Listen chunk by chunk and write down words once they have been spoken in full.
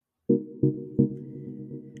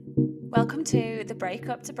Welcome to the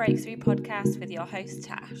Breakup to Breakthrough podcast with your host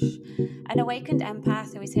Tash, an awakened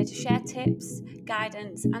empath who is here to share tips,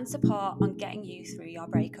 guidance and support on getting you through your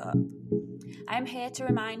breakup. I am here to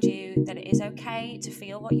remind you that it is okay to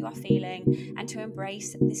feel what you are feeling and to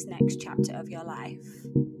embrace this next chapter of your life.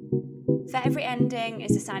 For every ending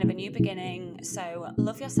is a sign of a new beginning, so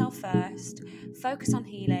love yourself first, focus on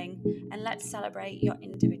healing, and let's celebrate your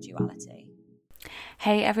individuality.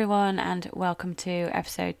 Hey everyone, and welcome to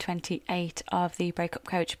episode 28 of the Breakup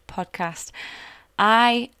Coach podcast.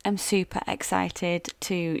 I am super excited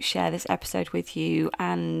to share this episode with you,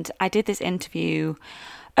 and I did this interview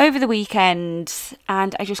over the weekend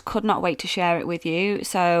and I just could not wait to share it with you.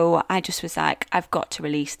 So I just was like, I've got to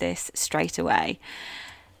release this straight away.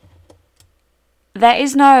 There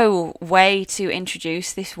is no way to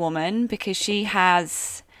introduce this woman because she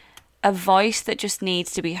has a voice that just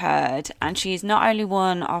needs to be heard, and she's not only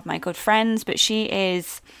one of my good friends, but she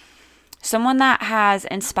is someone that has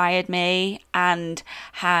inspired me and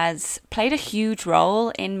has played a huge role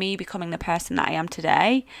in me becoming the person that I am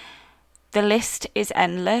today. The list is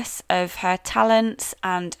endless of her talents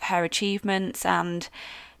and her achievements, and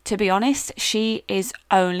to be honest, she is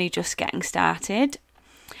only just getting started.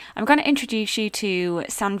 I'm going to introduce you to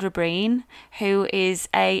Sandra Breen, who is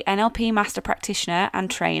a NLP Master practitioner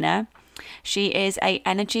and trainer. She is a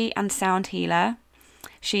energy and sound healer.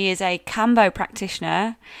 She is a Kambo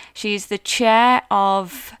practitioner. She is the chair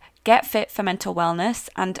of Get Fit for Mental Wellness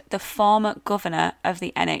and the former governor of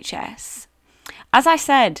the NHS. As I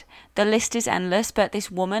said, the list is endless, but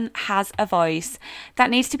this woman has a voice that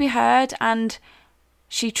needs to be heard, and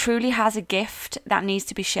she truly has a gift that needs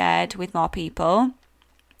to be shared with more people.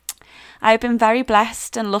 I've been very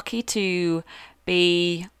blessed and lucky to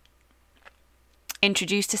be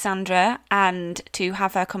introduced to Sandra and to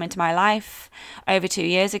have her come into my life over 2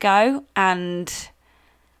 years ago, and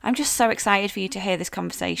I'm just so excited for you to hear this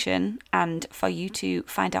conversation and for you to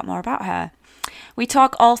find out more about her. We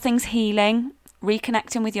talk all things healing,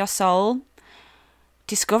 reconnecting with your soul,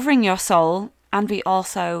 discovering your soul, and we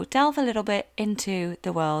also delve a little bit into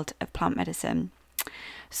the world of plant medicine.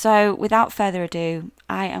 So without further ado,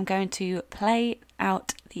 I am going to play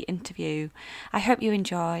out the interview. I hope you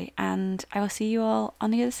enjoy, and I will see you all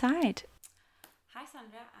on the other side. Hi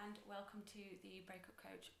Sandra, and welcome to the Breakup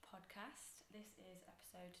Coach podcast. This is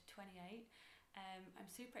episode 28. I'm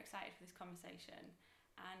super excited for this conversation,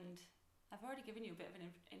 and I've already given you a bit of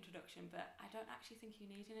an introduction, but I don't actually think you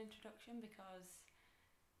need an introduction because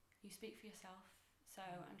you speak for yourself. So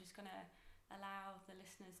I'm just going to allow the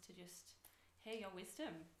listeners to just hear your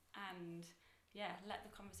wisdom and let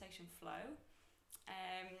the conversation flow.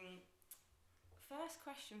 First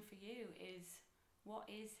question for you is, what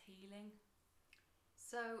is healing?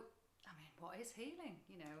 So, what is healing?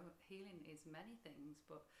 Healing is many things,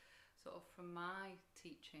 but sort of from my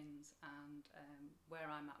teachings and where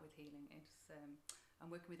I'm at with healing, it's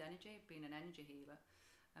I'm working with energy, being an energy healer,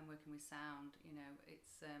 and working with sound.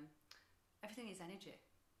 It's everything is energy.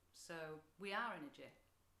 So we are energy.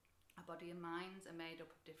 Our body and minds are made up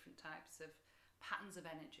of different types of patterns of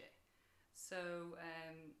energy. So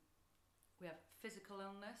we have physical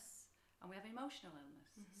illness and we have emotional illness.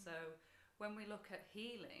 Mm-hmm. So when we look at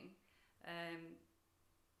healing,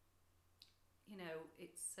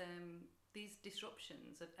 it's these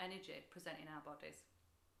disruptions of energy present in our bodies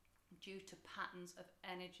due to patterns of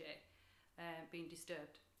energy being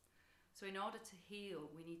disturbed. So in order to heal,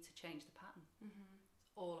 we need to change the pattern. Mm-hmm.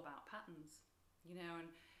 It's all about patterns, and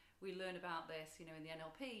we learn about this, in the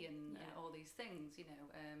NLP and all these things,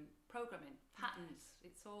 programming, patterns.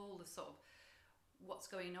 Yes. It's all the sort of what's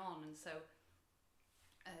going on. And so,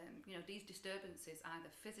 these disturbances,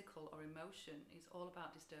 either physical or emotion, is all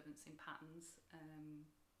about disturbance in patterns.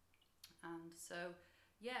 And so,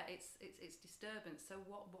 it's disturbance. So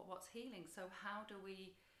what's healing? So how do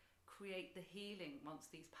we create the healing once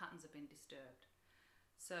these patterns have been disturbed?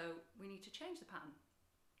 So we need to change the pattern,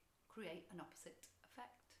 create an opposite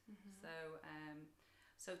effect. Mm-hmm.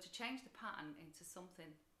 So to change the pattern into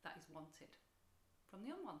something that is wanted from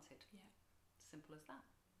the unwanted. Yeah. Simple as that.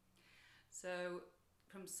 So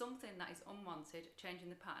from something that is unwanted, changing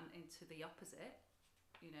the pattern into the opposite,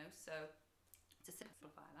 so to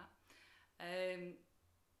simplify that,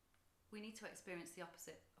 we need to experience the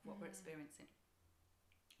opposite of what we're experiencing.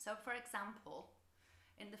 So for example,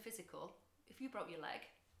 in the physical, if you broke your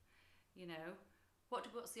leg,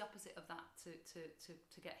 what's the opposite of that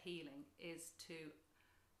to get healing is to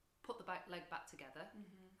put the leg back together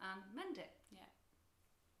and mend it. Yeah.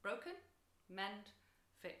 Broken, mend,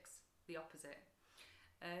 fix, the opposite.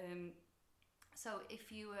 So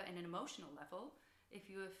if you were in an emotional level, if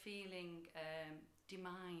you are feeling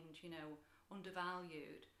demined, you know,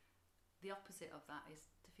 undervalued, the opposite of that is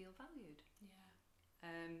to feel valued.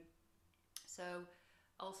 So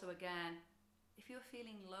also again, if you're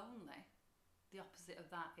feeling lonely, the opposite of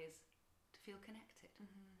that is to feel connected.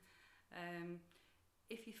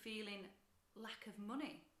 If you're feeling lack of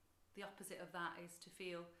money, the opposite of that is to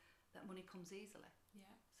feel that money comes easily.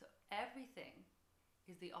 So everything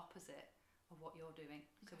is the opposite of what you're doing.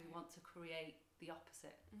 So we want to create the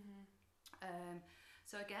opposite.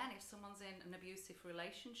 So again, if someone's in an abusive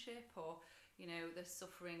relationship, or you know, they're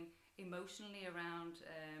suffering emotionally around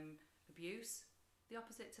abuse, the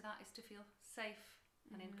opposite to that is to feel safe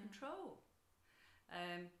and in control.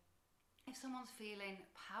 If someone's feeling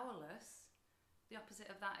powerless, the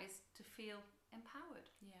opposite of that is to feel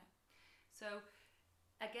empowered. So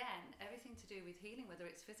again, everything to do with healing, whether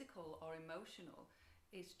it's physical or emotional,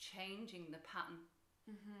 is changing the pattern.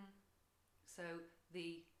 So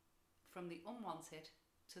from the unwanted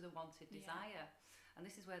to the wanted desire. And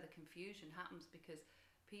this is where the confusion happens, because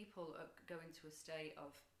people are going to a state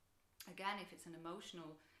of, again, if it's an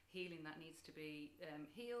emotional healing that needs to be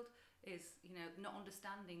healed, is, you know, not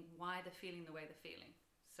understanding why they're feeling the way they're feeling.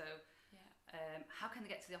 So how can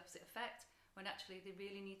they get to the opposite effect when actually they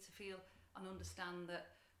really need to feel and understand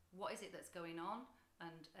that what is it that's going on,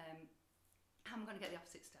 and how am I going to get the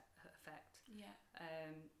opposite effect.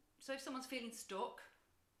 So if someone's feeling stuck,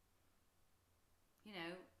 you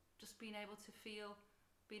know, just being able to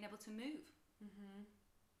move.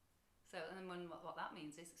 So, and then what that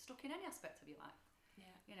means is stuck in any aspect of your life.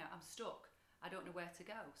 You know, I'm stuck, I don't know where to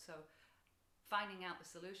go. So finding out the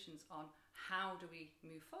solutions on how do we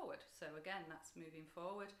move forward. So again, that's moving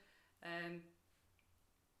forward.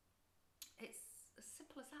 It's as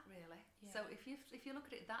simple as that, really. So if you look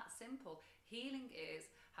at it that simple, healing is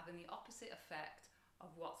having the opposite effect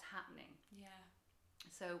of what's happening.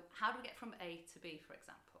 So how do we get from A to B, for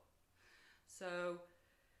example? So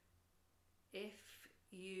if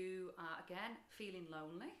you are, again, feeling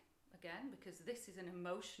lonely, again, because this is an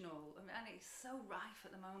emotional, and it's so rife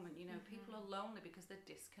at the moment, you know, people are lonely because they're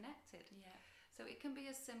disconnected. So it can be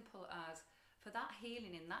as simple as, for that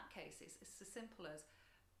healing in that case, it's as simple as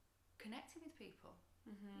connecting with people,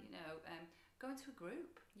 you know, going to a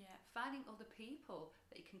group, finding other people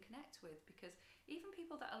that you can connect with, because even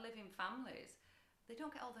people that are living families, they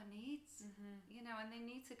don't get all their needs, you know, and they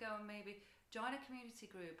need to go and maybe join a community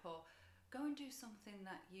group, or go and do something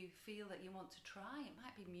that you feel that you want to try. It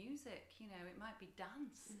might be music, you know, it might be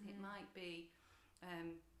dance, it might be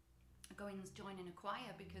going and joining a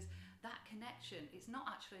choir, because that connection is not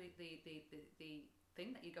actually the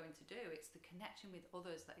thing that you're going to do, it's the connection with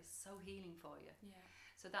others that is so healing for you.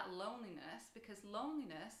 So that loneliness, because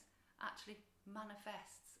loneliness actually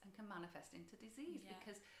manifests and can manifest into disease,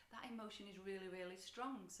 because that emotion is really, really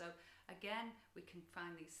strong. So again, we can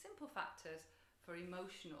find these simple factors for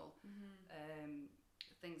emotional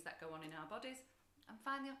things that go on in our bodies, and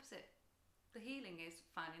find the opposite. The healing is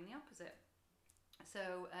finding the opposite.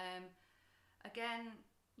 So again,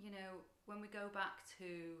 you know, when we go back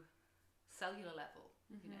to cellular level,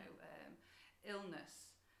 you know, illness,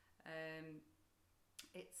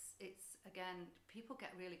 it's again, people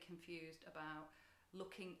get really confused about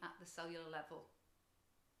looking at the cellular level.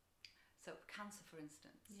 So cancer, for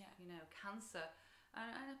instance, you know, cancer,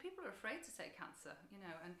 and people are afraid to say cancer, you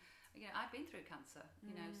know, and you know, I've been through cancer,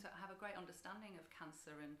 you know, so I have a great understanding of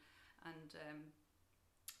cancer, and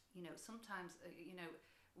you know, sometimes you know,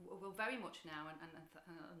 we're very much now, and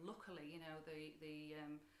luckily, you know, the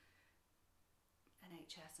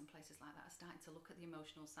NHS and places like that are starting to look at the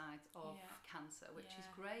emotional sides of cancer, which is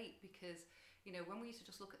great, because you know, when we used to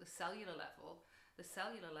just look at the cellular level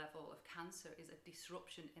of cancer is a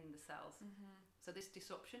disruption in the cells. So this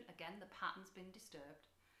disruption, again, the pattern's been disturbed.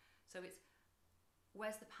 So it's,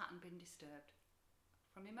 where's the pattern been disturbed?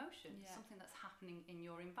 From emotion, something that's happening in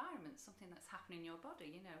your environment, something that's happening in your body.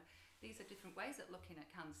 You know, these are different ways of looking at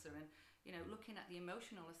cancer, and you know, looking at the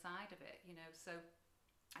emotional side of it. You know, so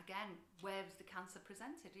again, where is the cancer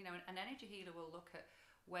presented? You know, an energy healer will look at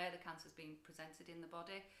where the cancer's being presented in the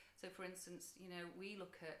body. So for instance, you know, we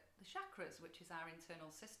look at the chakras, which is our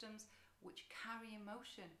internal systems, which carry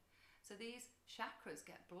emotion. So these chakras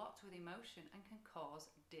get blocked with emotion and can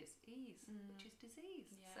cause dis-ease, which is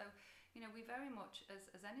disease. So, you know, we very much,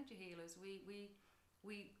 as energy healers, we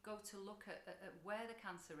go to look at where the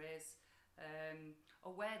cancer is,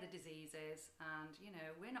 or where the disease is, and you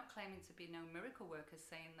know, we're not claiming to be no miracle workers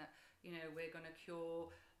saying that, you know, we're going to cure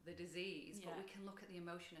the disease, but we can look at the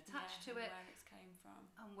emotion attached to it, where it's came from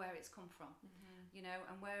and where it's come from. You know,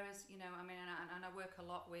 and whereas, you know, I mean, and I work a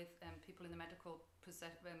lot with people in the medical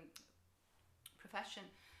profession.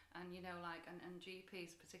 And and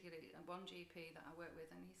GPs, particularly one GP that I work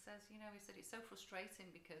with, and he said it's so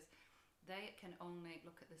frustrating because they can only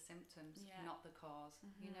look at the symptoms, not the cause.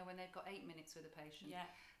 When they've got 8 minutes with a patient,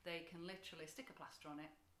 they can literally stick a plaster on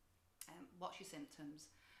it, watch your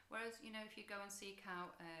symptoms. Whereas if you go and seek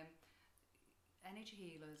out energy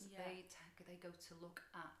healers, they go to look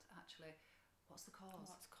at actually what's the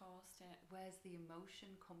cause, what's caused it, where's the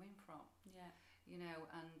emotion coming from.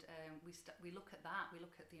 We look at that. We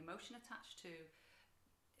look at the emotion attached to,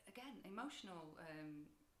 again, emotional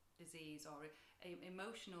disease or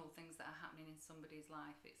emotional things that are happening in somebody's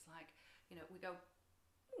life. It's like, we go,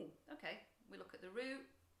 okay, we look at the root,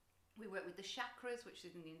 we work with the chakras, which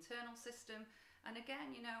is in the internal system. And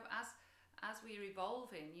again, as we're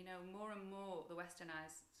evolving, more and more the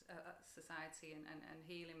westernized society and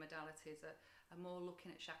healing modalities are more looking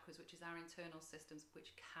at chakras, which is our internal systems,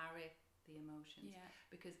 which carry the emotions,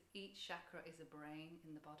 because each chakra is a brain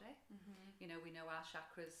in the body. We know our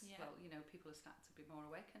chakras. Well, people are starting to be more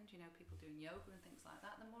awakened. People doing yoga and things like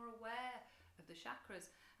that, they're more aware of the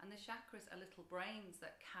chakras, and the chakras are little brains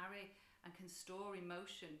that carry and can store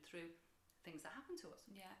emotion through things that happen to us.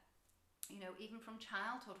 Even from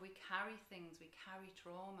childhood, we carry things, we carry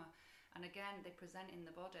trauma, and again, they present in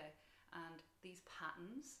the body, and these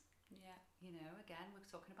patterns, again, we're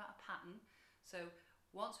talking about a pattern. So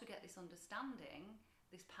once we get this understanding,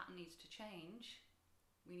 this pattern needs to change.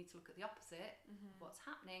 We need to look at the opposite, what's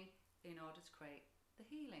happening, in order to create the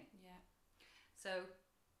healing. So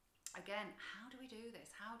again, how do we do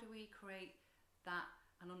this? How do we create that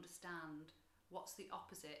and understand what's the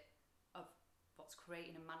opposite of what's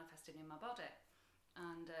creating and manifesting in my body?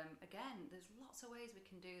 And again, there's lots of ways we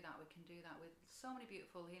can do that. We can do that with so many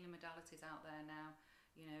beautiful healing modalities out there now.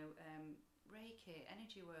 Reiki,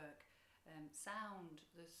 energy work, sound.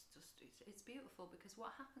 There's just it's beautiful, because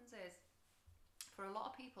what happens is, for a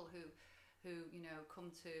lot of people who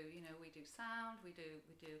come to, we do sound, we do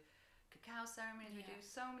cacao ceremonies, we do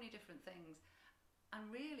so many different things, and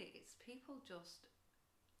really it's people just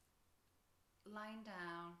lying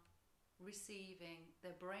down, receiving,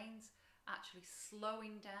 their brains actually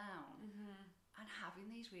slowing down, and having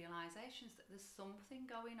these realizations that there's something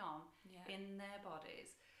going on in their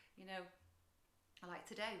bodies. Like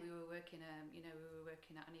today we were working we were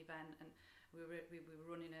working at an event, and we were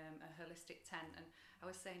running a holistic tent, and I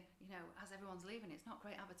was saying, as everyone's leaving, it's not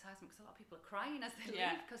great advertisement, because a lot of people are crying as they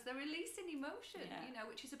leave, because they're releasing emotion,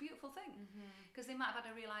 which is a beautiful thing, because they might have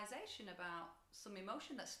had a realization about some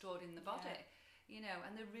emotion that's stored in the body,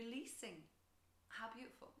 and they're releasing. How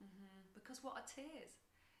beautiful. Because what are tears?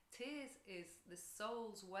 Tears is the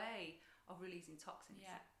soul's way of releasing toxins.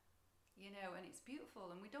 And it's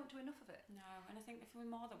beautiful, and we don't do enough of it. No, and I think the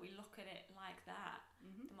more that we look at it like that,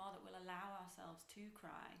 the more that we'll allow ourselves to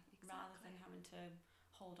cry, rather than having to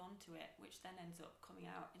hold on to it, which then ends up coming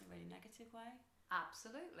out in a really negative way.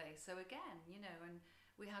 Absolutely. So again, and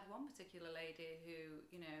we had one particular lady who,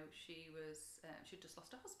 she was she'd just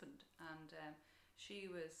lost her husband, and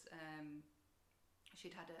she was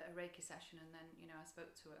she'd had a Reiki session, and then I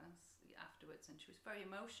spoke to her afterwards, and she was very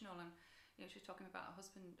emotional, and she was talking about her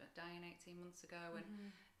husband dying 18 months ago, and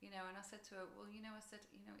and I said to her, well, I said,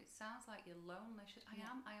 it sounds like you're lonely. She said,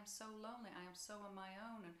 I am so lonely, I am so on my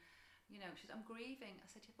own, and she said, I'm grieving. I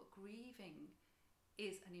said, yeah, but grieving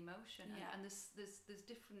is an emotion, and there's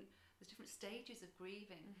different stages of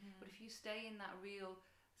grieving, but if you stay in that real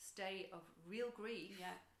state of real grief,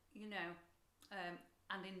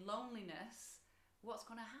 and in loneliness, what's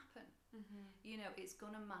going to happen? It's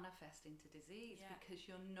going to manifest into disease, because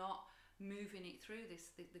you're not moving it through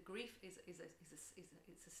this. The grief is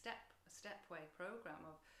a stepway program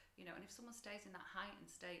of, and if someone stays in that heightened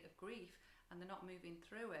state of grief and they're not moving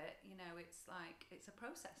through it, it's like it's a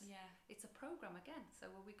process. It's a program again.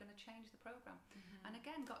 So are we going to change the program? And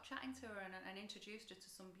again, got chatting to her and introduced her to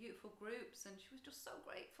some beautiful groups, and she was just so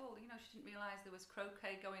grateful. She didn't realise there was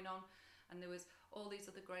croquet going on, and there was all these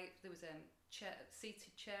other there was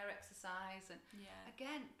seated chair exercise, and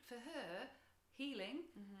again, for her, healing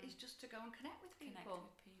is just to go and connect with people,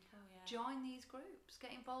 join these groups, get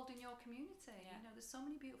involved in your community. There's so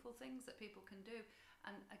many beautiful things that people can do.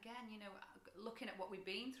 And again, looking at what we've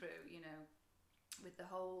been through, with the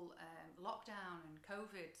whole lockdown and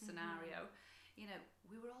COVID scenario,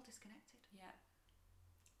 we were all disconnected.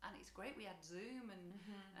 And it's great we had Zoom and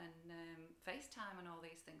FaceTime and all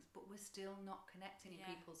these things, but we're still not connecting in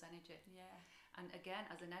people's energy. And again,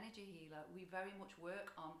 as an energy healer, we very much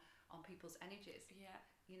work on people's energies.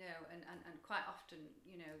 And quite often,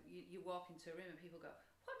 you walk into a room and people go,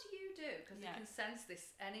 what do you do? Because they can sense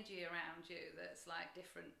this energy around you that's like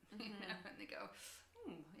different, you know, and they go,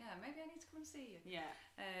 yeah, maybe I need to come and see you. Yeah.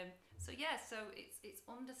 So it's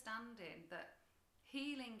understanding that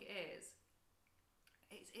healing is,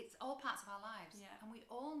 it's all parts of our lives, and we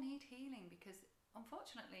all need healing, because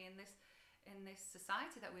unfortunately in this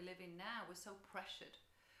society that we live in now, we're so pressured.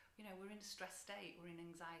 You know, we're in a stress state, we're in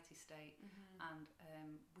an anxiety state,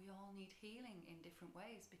 and we all need healing in different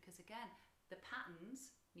ways, because again, the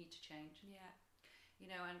patterns need to change. Yeah.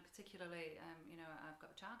 You know, and particularly, you know, I've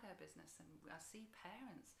got a childcare business, and I see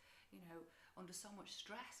parents, you know, under so much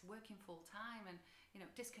stress, working full time, and, you know,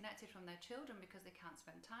 disconnected from their children because they can't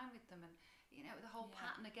spend time with them. And, you know, the whole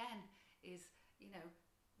pattern again is, you know,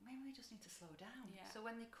 maybe we just need to slow down. Yeah. So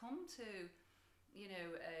when they come to, you know,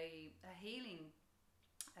 a healing,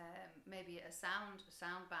 maybe a sound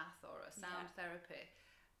bath or a sound therapy,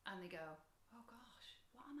 and they go, oh gosh,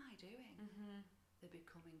 what am I doing? They're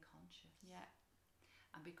becoming conscious. Yeah.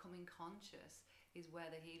 And becoming conscious is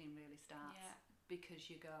where the healing really starts. Yeah.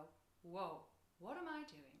 Because you go, whoa, what am I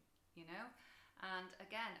doing? You know? And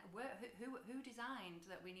again, who designed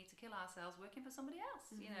that we need to kill ourselves working for somebody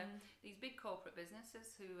else? You know, these big corporate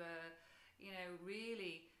businesses who are, you know,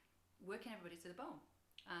 really working everybody to the bone.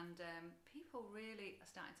 And people really are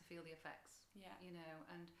starting to feel the effects. Yeah. You know,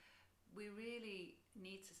 and we really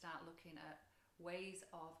need to start looking at ways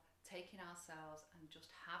of taking ourselves and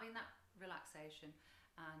just having that relaxation,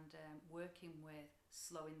 and working with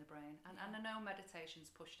slowing the brain. And I know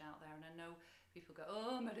meditation's pushed out there, and I know people go,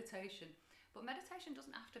 oh, meditation. But meditation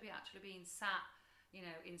doesn't have to be actually being sat, you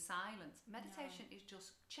know, in silence. Meditation is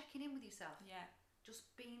just checking in with yourself. Yeah.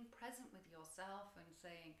 Just being present with yourself and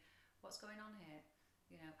saying, what's going on here?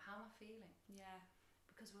 You know, how am I feeling? Yeah.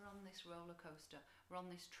 Because we're on this roller coaster. We're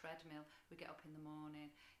on this treadmill. We get up in the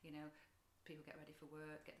morning, you know, people get ready for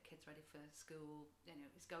work, get the kids ready for school, you know,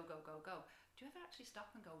 it's go, go, go, go. Do you ever actually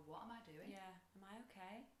stop and go, what am I doing? Yeah. Am I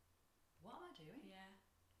okay? What am I doing? Yeah.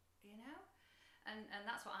 You know? And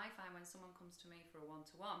that's what I find when someone comes to me for a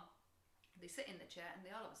one-to-one. They sit in the chair and they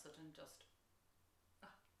all of a sudden just,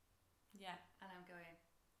 yeah. And I'm going,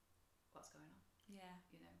 what's going on? Yeah.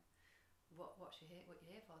 You know, what you're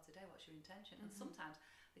here for today? What's your intention? And sometimes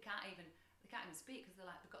they can't even speak, because they're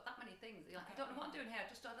like, they've got that many things. They're like, I don't know what I'm doing here.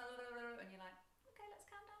 Just and you're like, okay, let's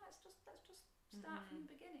calm down. Let's just start from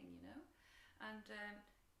the beginning, you know. And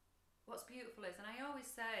what's beautiful is, and I always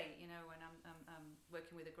say, you know, when I'm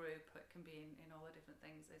working with a group, it can be in all the different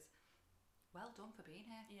things, is well done for being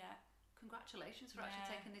here. Yeah. Congratulations for actually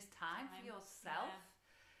taking this time for yourself.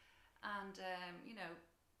 Yeah. And you know,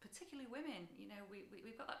 particularly women, you know,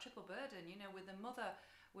 we've got that triple burden. You know, with the mother,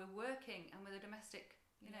 we're working, and with a domestic,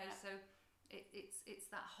 you know, so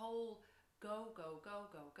it's that whole go, go, go,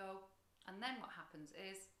 go, go. And then what happens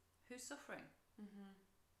is, who's suffering?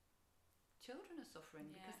 Children are suffering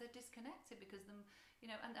because they're disconnected, because them, you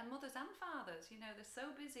know, and mothers and fathers, you know, they're so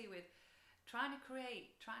busy with trying to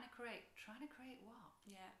create what?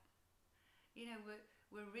 Yeah. You know,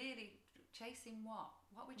 we're really chasing what?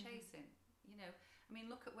 What are we chasing? You know, I mean,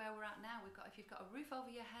 look at where we're at now. If you've got a roof over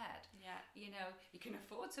your head, you know, you can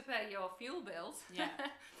afford to pay your fuel bills.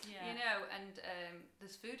 You know, and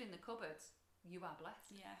there's food in the cupboards. You are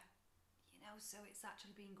blessed. Yeah. You know, so it's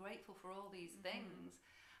actually being grateful for all these things,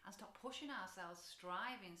 and stop pushing ourselves,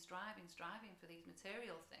 striving for these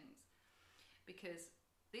material things, because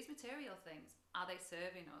these material things, are they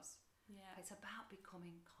serving us? Yeah. It's about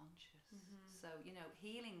becoming conscious. So, you know,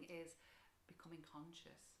 healing is becoming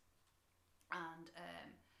conscious. And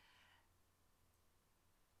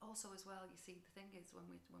also as well, you see, the thing is, when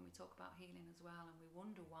we talk about healing as well, and we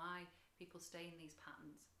wonder why people stay in these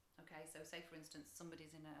patterns. Okay, so say for instance,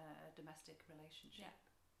 somebody's in a domestic relationship,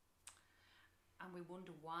 and we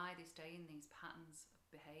wonder why they stay in these patterns of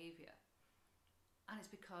behaviour, and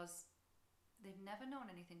it's because they've never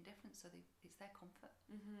known anything different, so it's their comfort.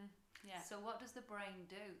 Yeah. So what does the brain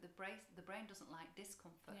do? The brain doesn't like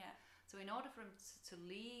discomfort. Yeah. So in order for them to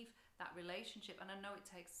leave that relationship, and I know it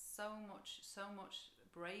takes so much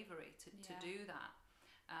bravery to do that,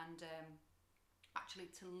 and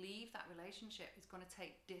actually to leave that relationship is going to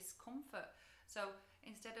take discomfort. So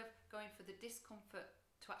instead of going for the discomfort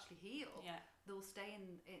to actually heal, they'll stay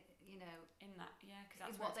in you know, in that,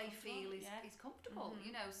 because that's what they feel is comfortable.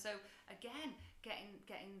 You know, so again,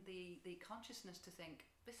 getting the consciousness to think,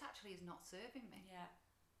 this actually is not serving me.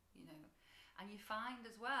 You know. And you find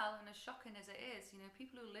as well, and as shocking as it is, you know,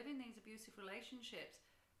 people who live in these abusive relationships,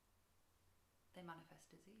 they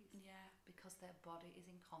manifest disease. Because their body is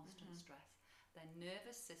in constant stress. Their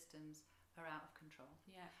nervous systems are out of control.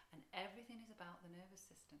 And everything is about the nervous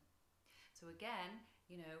system. So again,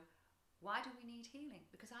 you know, Why do we need healing?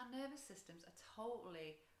 Because our nervous systems are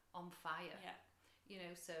totally on fire. Yeah. You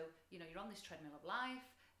know, so, you know, you're on this treadmill of life,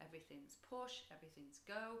 everything's push, everything's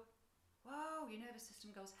go. Whoa, your nervous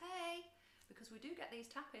system goes, hey, because we do get these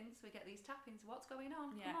tap-ins, what's going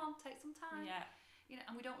on? Yeah. Come on, take some time. Yeah. You know,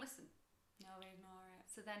 and we don't listen. No, we ignore it.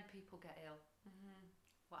 So then people get ill. Mm-hmm.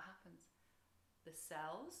 What happens? The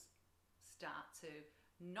cells start to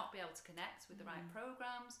not be able to connect with the right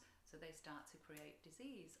programs, so they start to create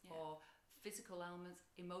disease or physical ailments,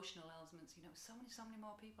 emotional ailments. You know, so many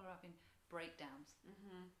more people are having breakdowns.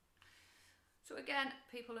 So again,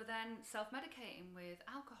 people are then self-medicating with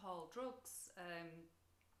alcohol, drugs,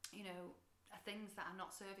 you know, things that are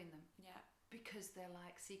not serving them. Yeah. Because they're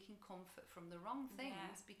like seeking comfort from the wrong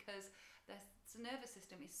things, because their nervous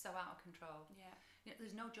system is so out of control. Yeah. You know,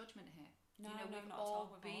 there's no judgment here. No, you know, no, we've not at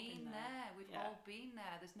all. all been there. We've Yeah. all been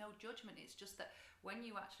there. There's no judgment. It's just that when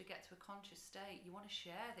you actually get to a conscious state, you want to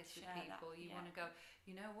share this with people. You want to go,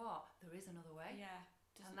 you know what? There is another way. Yeah.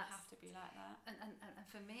 Doesn't have to be like that. And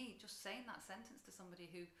for me, just saying that sentence to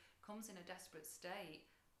somebody who comes in a desperate state,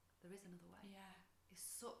 there is another way. Yeah. Is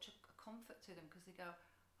such a comfort to them, because they go,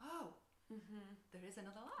 oh, there is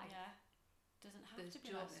another life. Yeah. Doesn't have There's to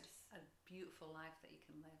be like just this. a beautiful life that you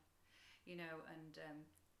can live. You know, and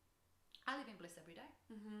I live in bliss every day.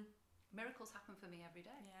 Miracles happen for me every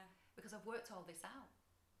day. Yeah. Because I've worked all this out,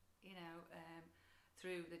 you know,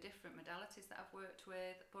 through the different modalities that I've worked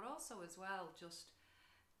with, but also as well, just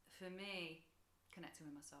for me, connecting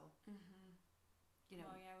with my soul. You know.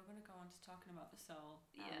 Oh yeah, we're going to go on to talking about the soul.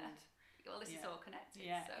 Yeah. Well, this is all connected.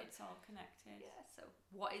 Yeah, so. it's all connected. Yeah. So,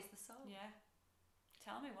 what is the soul? Yeah.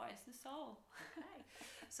 Tell me, what is the soul? Okay.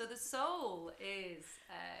 So the soul is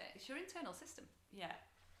it's your internal system. Yeah.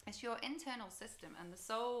 It's your internal system, and the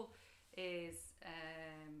soul is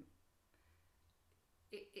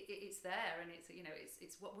it's there, and it's, you know,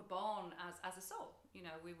 it's what we're born as a soul. You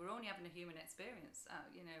know, we were only having a human experience.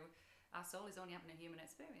 You know, our soul is only having a human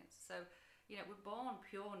experience. So, you know, we're born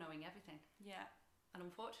pure, knowing everything. Yeah. And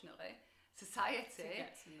unfortunately, society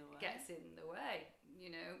gets in the way.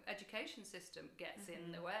 You know, education system gets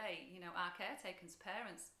in the way. You know, our caretakers,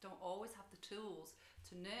 parents don't always have the tools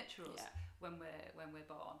to nurture us when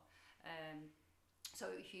we're born.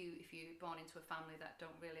 So if you're born into a family that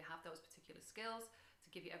don't really have those particular skills to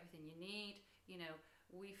give you everything you need, you know,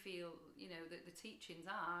 we feel, you know, that the teachings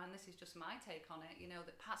are, and this is just my take on it, you know,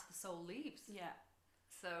 that parts of the soul leaves. Yeah.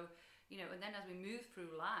 So, you know, and then as we move through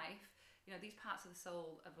life, you know, these parts of the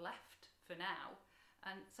soul have left for now.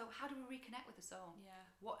 And so how do we reconnect with the soul? Yeah.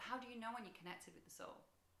 How do you know when you're connected with the soul?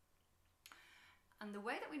 And the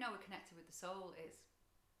way that we know we're connected with the soul is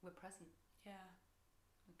we're present. Yeah.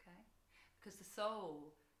 Okay? Because the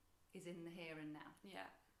soul is in the here and now. Yeah.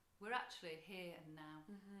 We're actually here and now,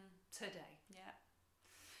 today. Yeah.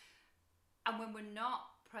 And when we're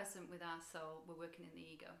not present with our soul, we're working in the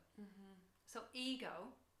ego. So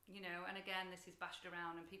ego, you know, and again, this is bashed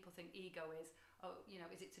around, and people think ego is, oh, you know,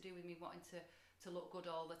 is it to do with me wanting to look good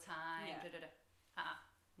all the time? Yeah.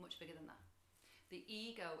 Much bigger than that. The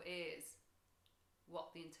ego is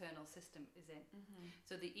what the internal system is in.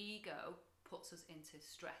 So the ego puts us into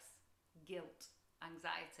stress, guilt,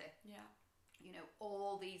 anxiety. Yeah. You know,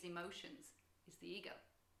 all these emotions is the ego.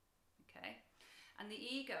 Okay? And the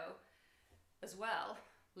ego, as well,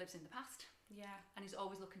 lives in the past. Yeah. And is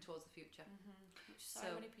always looking towards the future. Which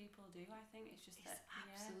so many people do, I think. It's just that.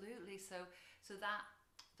 Absolutely. So that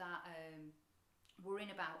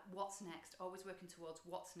worrying about what's next, always working towards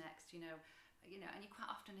what's next, you know, and you quite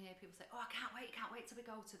often hear people say, oh, I can't wait till we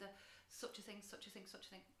go to the such a thing. Well,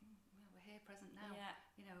 we're here, present now. Yeah.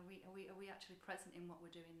 You know, are we actually present in what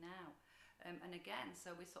we're doing now? And again,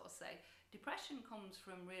 so we sort of say depression comes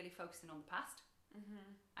from really focusing on the past.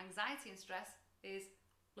 Anxiety and stress is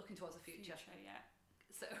looking towards the future. Yeah.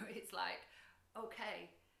 So it's like, okay,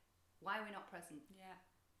 why are we not present? Yeah.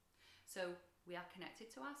 So we are connected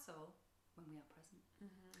to our soul when we are present.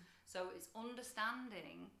 So it's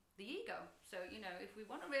understanding the ego. So, you know, if we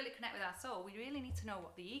want to really connect with our soul, we really need to know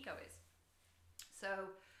what the ego is. So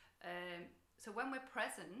when we're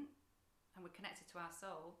present and we're connected to our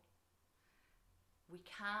soul, we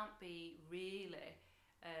can't be really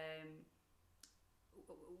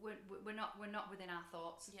we're not within our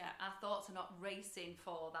thoughts. Yeah. Our thoughts are not racing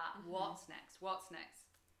for that. What's next?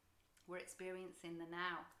 We're experiencing the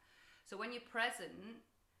now. So when you're present,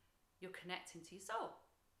 you're connecting to your soul.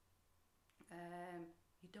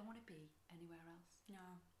 You don't want to be anywhere else. No.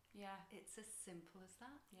 Yeah. It's as simple as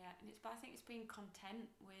that. Yeah, and I think it's being content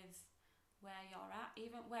with where you're at,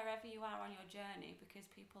 even wherever you are on your journey, because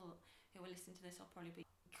people who will listen to this will probably be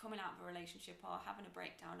coming out of a relationship or having a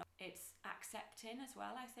breakdown it's accepting as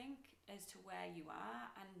well, I think, as to where you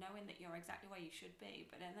are and knowing that you're exactly where you should be.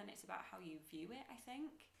 But then it's about how you view it, I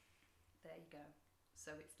think. There you go.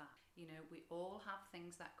 So it's that, you know, we all have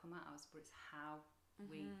things that come at us, but it's how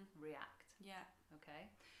we react. Yeah. Okay.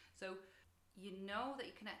 So you know that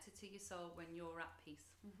you're connected to your soul when you're at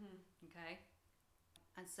peace. Okay.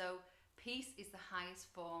 And so peace is the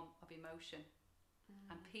highest form of emotion.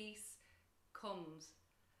 And peace comes,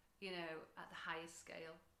 you know, at the highest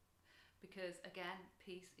scale. Because again,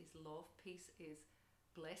 peace is love, peace is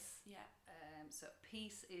bliss. Yeah. So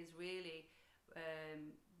peace is really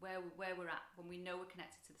where we're at when we know we're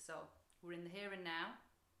connected to the soul. We're in the here and now.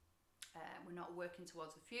 We're not working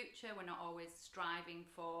towards the future. We're not always striving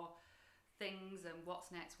for things and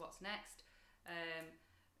what's next.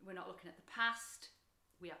 We're not looking at the past.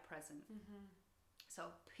 We are present.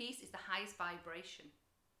 So peace is the highest vibration.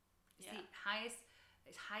 It's the highest.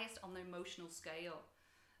 It's highest on the emotional scale.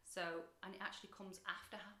 So, and it actually comes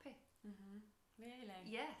after happy. Really?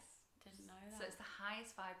 Yes. Didn't know that. So it's the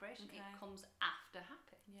highest vibration. Okay. It comes after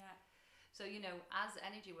happy. Yeah. So, you know, as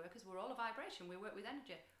energy workers, we're all a vibration. We work with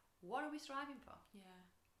energy. What are we striving for? Yeah.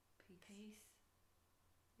 Peace.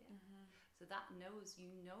 Yeah. So that knows,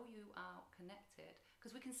 you know, you are connected.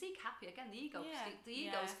 Because we can seek happy. Again, the ego. Yeah. The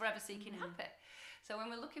ego is forever seeking happy. So when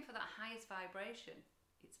we're looking for that highest vibration,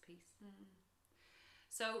 it's peace.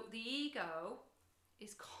 So the ego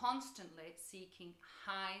is constantly seeking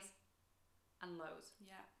highs and lows.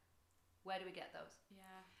 Yeah. Where do we get those?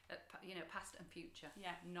 Yeah. You know, past and future.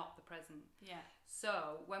 Yeah. Not the present. Yeah.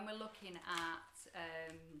 So when we're looking at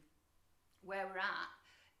where we're at,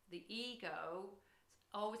 the ego is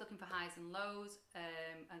always looking for highs and lows,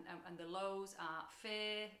 and the lows are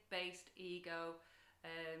fear-based ego,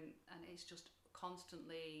 and it's just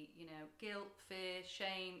constantly, you know, guilt, fear,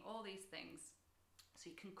 shame, all these things. So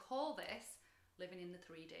you can call this living in the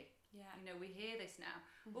 3D. Yeah. You know, we hear this now.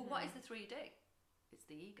 Well, what is the 3D? It's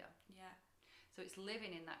the ego. Yeah. So it's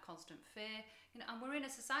living in that constant fear, you know, and we're in a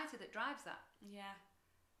society that drives that. Yeah.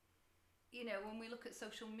 You know, when we look at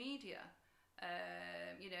social media,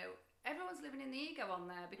 you know, everyone's living in the ego on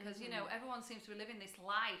there because, you know, everyone seems to be living this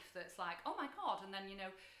life that's like, oh my God. And then, you know,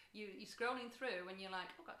 you're scrolling through and you're like,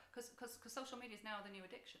 oh God, because social media is now the new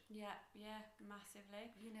addiction. Yeah. Yeah. Massively.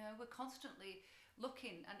 You know, we're constantly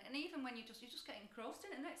looking, and even when you're just getting engrossed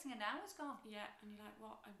in it, the next thing an hour's gone. Yeah. And you're like,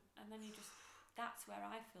 what? And then you just, that's where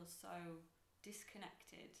I feel so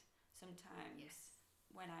disconnected sometimes. Yes.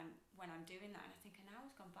 When I'm doing that, and I think an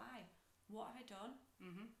hour's gone by. What have I done?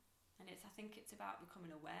 And I think it's about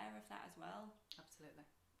becoming aware of that as well. Absolutely.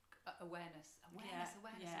 Awareness,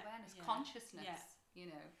 Yeah. consciousness. Yeah. You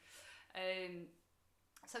know.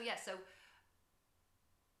 So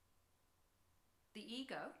the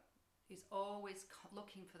ego is always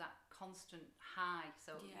looking for that constant high.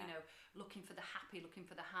 So, you know, looking for the happy, looking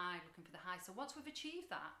for the high. So once we've achieved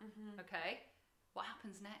that, okay, what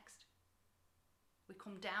happens next? We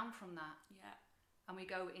come down from that. Yeah. And we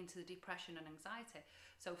go into the depression and anxiety.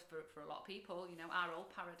 So for a lot of people, you know, our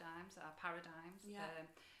old paradigms,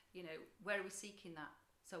 you know, where are we seeking that?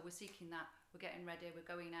 So we're seeking that. We're getting ready. We're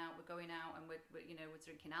going out, and we're you know, we're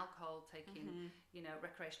drinking alcohol, taking you know,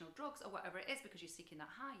 recreational drugs or whatever it is, because you're seeking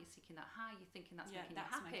that high. You're thinking that's making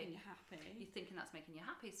you happy. You're thinking that's making you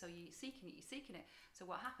happy. So you're seeking it. So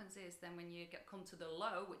what happens is then when you come to the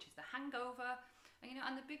low, which is the hangover, and you know,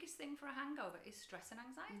 and the biggest thing for a hangover is stress and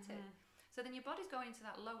anxiety. So then your body's going into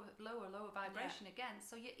that lower vibration again.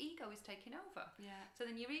 So your ego is taking over. Yeah. So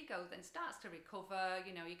then your ego then starts to recover.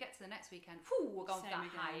 You know, you get to the next weekend, we're going for that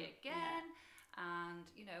high again. Yeah. And,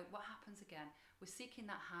 you know, what happens again? We're seeking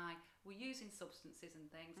that high. We're using substances and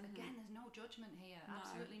things. Again, there's no judgment here. No.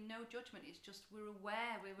 Absolutely no judgment. It's just we're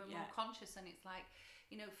aware. We're more conscious. And it's like,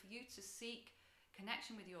 you know, for you to seek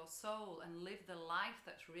connection with your soul and live the life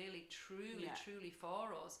that's really, truly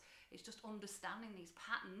for us, it's just understanding these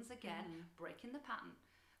patterns again, breaking the pattern,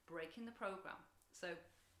 breaking the program. So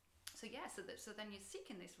then you're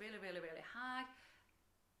seeking this really, really, really high,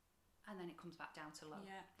 and then it comes back down to low.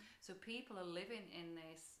 Yeah. So people are living in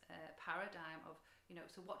this paradigm of, you know,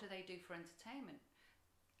 so what do they do for entertainment?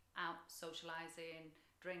 Out socializing,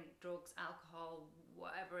 drink, drugs, alcohol,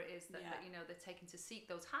 whatever it is that you know, they're taking to seek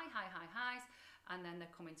those highs, and then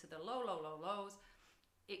they're coming to the lows.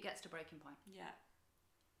 It gets to breaking point. Yeah.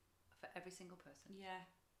 For every single person. Yeah.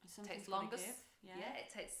 It takes longer. It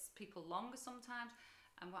takes people longer sometimes,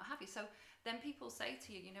 and what have you. So then people say to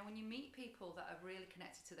you, you know, when you meet people that are really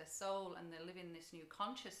connected to their soul and they're living this new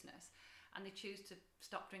consciousness, and they choose to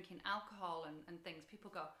stop drinking alcohol and things, people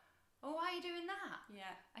go, oh, why are you doing that?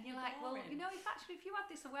 Yeah. And you're like, well, you know, if you had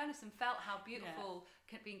this awareness and felt how beautiful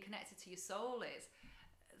being connected to your soul is,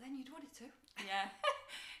 then you'd want it to. Yeah.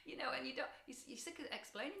 You know, and you're sick of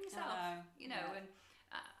explaining yourself. You know, and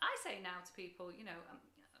I say now to people, you know,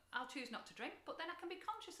 I'll choose not to drink, but then I can be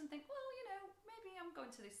conscious and think, well, you know, maybe I'm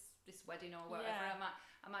going to this wedding or whatever.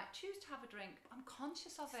 I might choose to have a drink, but I'm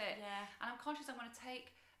conscious of it, and I'm conscious I'm going to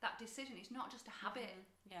take that decision. It's not just a habit.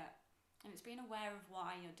 Yeah, and it's being aware of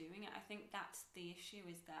why you're doing it. I think that's the issue,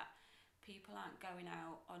 is that people aren't going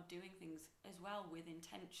out or doing things as well with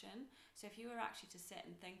intention. So if you were actually to sit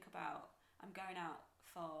and think about, I'm going out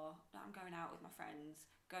with my friends,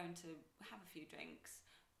 going to have a few drinks,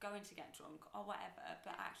 going to get drunk or whatever,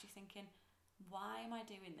 but actually thinking, why am I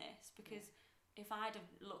doing this? Because if I'd have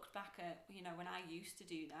looked back at, you know, when I used to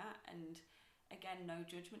do that, and again, no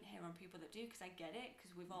judgment here on people that do, because I get it,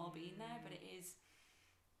 because we've all been there, but it is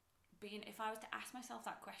being, if I was to ask myself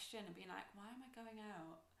that question and being like, why am I going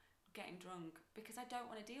out getting drunk? Because I don't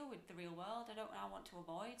want to deal with the real world. I want to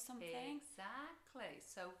avoid something. Exactly.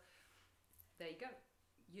 So there you go.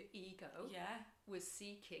 Your ego was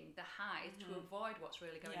seeking the highs to avoid what's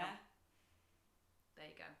really going on. There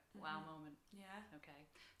you go. Wow moment. Yeah. Okay.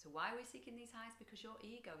 So why are we seeking these highs? Because your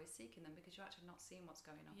ego is seeking them, because you're actually not seeing what's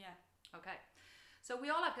going on. Yeah. Okay. So we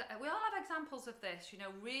all have examples of this, you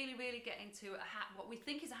know, really, really get into what we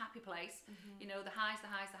think is a happy place, you know, the highs.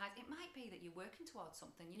 It might be that you're working towards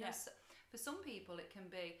something, you know. For some people, it can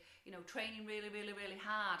be, you know, training really, really, really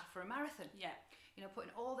hard for a marathon. Yeah. You know,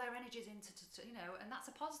 putting all their energies into, you know, and that's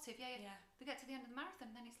a positive. Yeah. They get to the end of the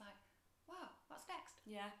marathon, and then it's like, wow, what's next?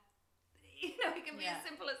 Yeah. You know, it can be as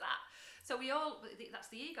simple as that. So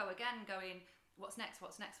that's the ego again going, what's next?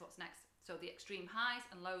 So the extreme highs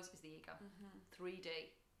and lows is the ego.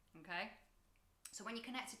 3D. Okay? So when you're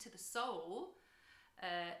connected to the soul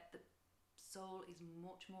is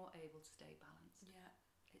much more able to stay balanced. Yeah.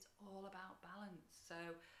 It's all about balance. So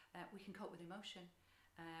we can cope with emotion.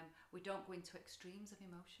 We don't go into extremes of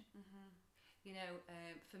emotion. You know,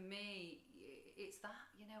 for me, it's that,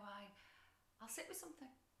 you know, I'll sit with something.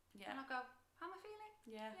 Yeah. And I'll go, how am I feeling?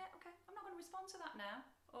 Yeah. Yeah, okay. I'm not going to respond to that now.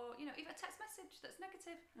 Or, you know, even a text message that's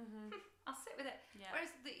negative, I'll sit with it. Yeah.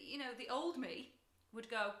 Whereas the old me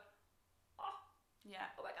would go, oh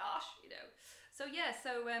my gosh, you know. So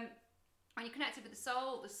when you're connected with the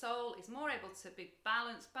soul is more able to be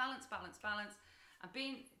balance. And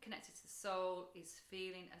being connected to the soul is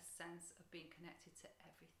feeling a sense of being connected to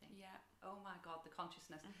everything. Yeah. Oh my God, the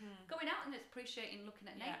consciousness. Going out and appreciating, looking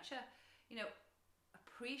at nature, you know,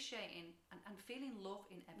 appreciating and feeling love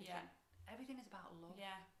in everything. Yeah. Everything is about love.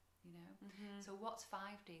 Yeah. You know? So what's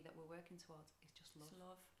 5D that we're working towards is just love. It's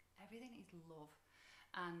love. Everything is love.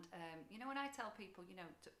 And, you know, when I tell people, you know,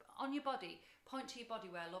 on your body, point to your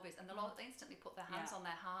body where love is, and they'll all instantly put their hands on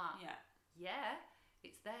their heart. Yeah. Yeah,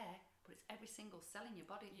 it's there, but it's every single cell in your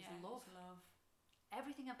body is love. It's love.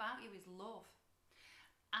 Everything about you is love.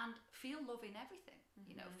 And feel love in everything.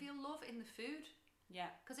 You know, feel love in the food. Yeah.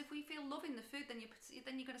 Because if we feel love in the food, then you're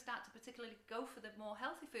going to start to particularly go for the more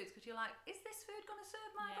healthy foods, because you're like, is this food going to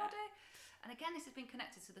serve my body? And again, this has been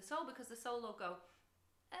connected to the soul, because the soul will go,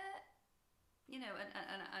 you know,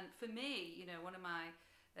 and for me, you know, one of my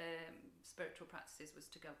spiritual practices was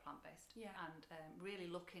to go plant-based. Yeah. And really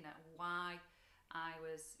looking at why I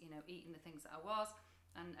was, you know, eating the things that I was.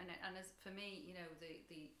 And as for me, you know,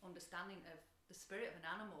 the understanding of the spirit of an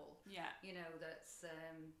animal, you know, that's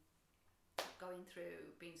going through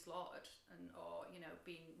being slaughtered, or you know,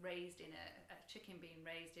 being raised in a chicken being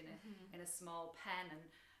raised in a small pen,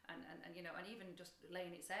 and you know, and even just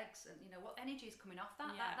laying its eggs, and you know what energy is coming off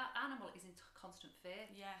that. That animal is in constant fear.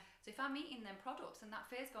 Yeah. So if I'm eating them products, and that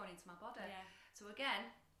fear's going into my body. Yeah. So again,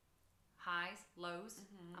 highs, lows.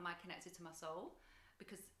 Am I connected to my soul?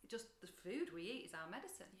 Because just the food we eat is our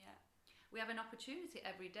medicine. Yeah. We have an opportunity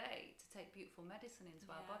every day to take beautiful medicine into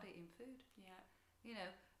our body in food. Yeah. You know,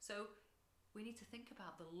 so we need to think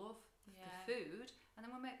about the love of the food, and then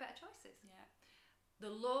we'll make better choices. Yeah.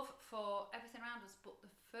 The love for everything around us, but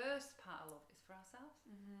the first part of love is for ourselves.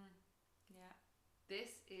 Yeah.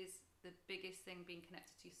 This is the biggest thing, being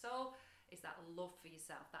connected to your soul, is that love for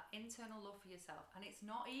yourself, that internal love for yourself. And it's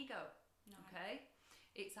not ego, okay?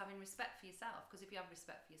 It's having respect for yourself, because if you have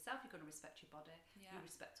respect for yourself, you're going to respect your body, you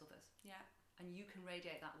respect others. Yeah. And you can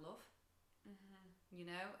radiate that love, you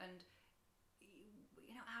know, and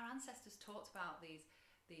you know, our ancestors talked about these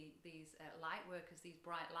light workers, these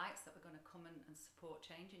bright lights that were going to come and support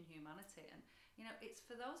change in humanity. And you know, it's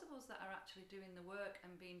for those of us that are actually doing the work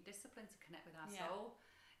and being disciplined to connect with our soul,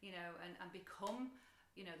 you know, and become,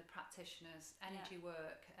 you know, the practitioners, energy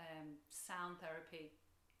work, sound therapy,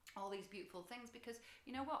 all these beautiful things. Because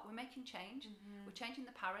you know what, we're making change. We're changing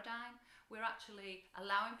the paradigm. We're actually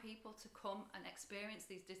allowing people to come and experience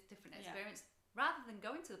these different experiences rather than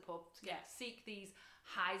going to the pub to seek these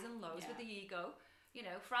highs and lows with the ego. You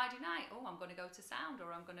know, Friday night, oh, I'm going to go to Sound,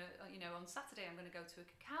 or I'm going to, you know, on Saturday I'm going to go to a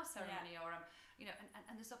cacao ceremony, or I'm, you know,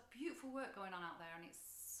 and there's a beautiful work going on out there, and it's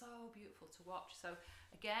so beautiful to watch. So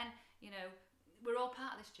again, you know, we're all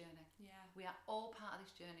part of this journey. Yeah, we are all part of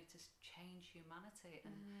this journey to change humanity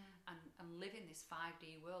and live in this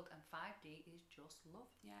 5D world, and 5D is just love.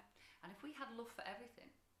 Yeah, and if we had love for everything,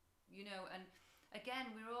 you know, and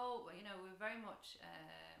again, we're all, you know, we're very much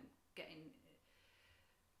getting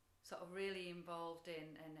sort of really involved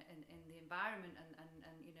in the environment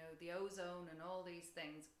and you know, the ozone and all these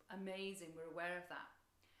things. Amazing, we're aware of that,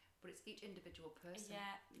 but it's each individual person.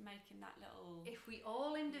 Yeah, making that little, if we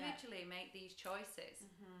all individually make these choices,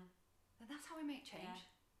 then that's how we make change.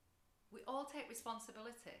 We all take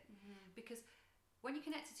responsibility, because when you're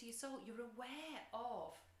connected to your soul, you're aware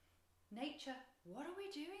of nature. What are we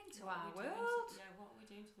doing to our world? What are we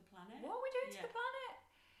doing to the planet? What are we doing to the planet?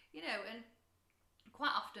 You know, and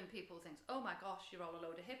quite often people think, oh my gosh, you're all a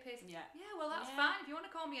load of hippies. Yeah, well, that's fine. If you want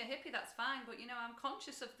to call me a hippie, that's fine. But, you know, I'm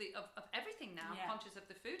conscious of of everything now. I'm conscious of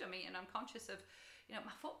the food I'm eating. I'm conscious of, you know,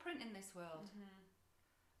 my footprint in this world.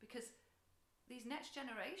 Because these next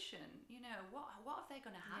generation, you know, what are they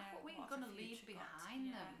going to have? What are we going to leave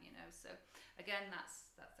behind them? You know, so again, that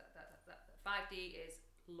 5D is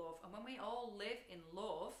love. And when we all live in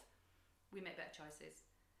love, we make better choices.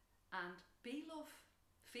 And be love,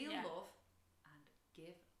 feel love,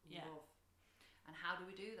 give love. And how do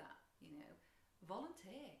we do that? You know,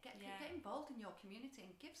 volunteer, get involved in your community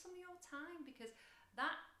and give some of your time, because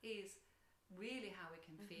that is really how we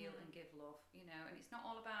can feel and give love, you know. And it's not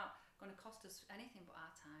all about going to cost us anything but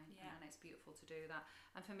our time, and it's beautiful to do that.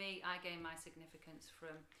 And for me, I gain my significance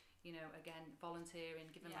from, you know, again, volunteering,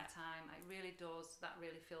 giving my time. It really does, that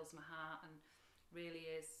really fills my heart, and really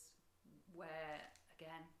is where,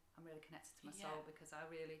 again, I'm really connected to my soul, because I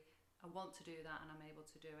want to do that, and I'm able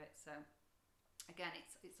to do it. So again,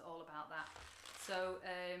 it's all about that. So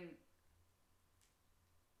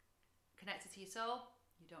connected to your soul,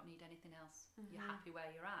 you don't need anything else. You're happy where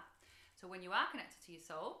you're at. So when you are connected to your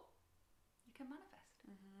soul, you can manifest,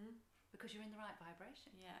 because you're in the right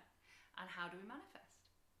vibration. Yeah. And how do we manifest?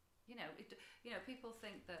 You know, people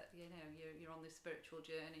think that, you know, you're on this spiritual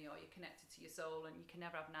journey, or you're connected to your soul and you can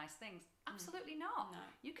never have nice things. Absolutely not. No.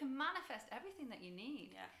 You can manifest everything that you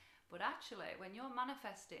need. Yeah. But actually, when you're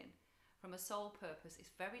manifesting from a soul purpose,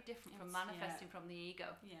 it's very different from manifesting from the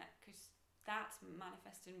ego. Yeah, because that's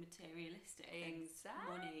manifesting materialistic things.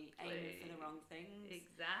 Money, aiming for the wrong things.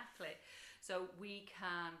 Exactly. So we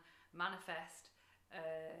can manifest.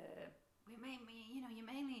 You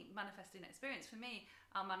mainly manifest in experience. For me,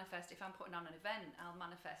 I'll manifest if I'm putting on an event. I'll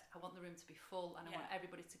manifest, I want the room to be full, and I want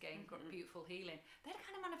everybody to gain beautiful healing. They're the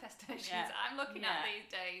kind of manifestations I'm looking at these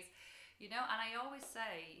days. You know, and I always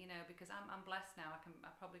say, you know, because I'm blessed now, I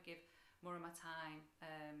probably give more of my time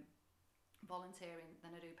volunteering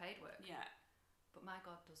than I do paid work. Yeah. But my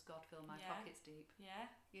God, does God fill my pockets deep? Yeah.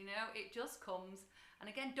 You know, it just comes.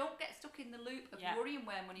 And again, don't get stuck in the loop of worrying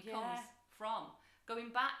where money comes from.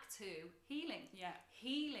 Going back to healing. Yeah.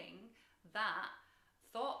 Healing that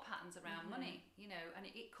thought patterns around money, you know, and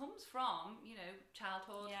it comes from, you know,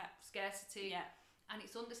 childhood, scarcity. Yeah. And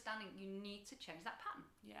it's understanding you need to change that pattern.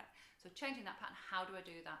 Yeah. So changing that pattern, how do I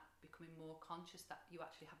do that? Becoming more conscious that you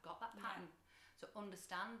actually have got that pattern. So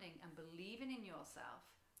understanding and believing in yourself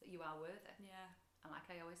that you are worthy. Yeah. And like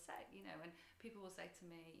I always say, you know, and people will say to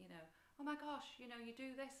me, you know, oh my gosh, you know, you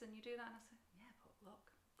do this and you do that. And I say, yeah, but look,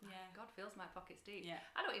 God fills my pockets deep. Yeah.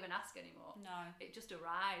 I don't even ask anymore. No. It just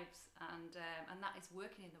arrives, and that is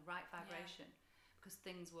working in the right vibration, because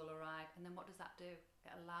things will arrive. And then what does that do?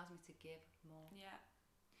 It allows me to give more. Yeah.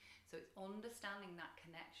 So it's understanding that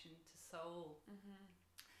connection to soul.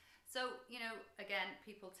 So, you know, again,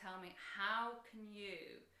 people tell me, how can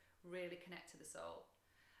you really connect to the soul?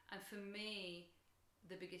 And for me,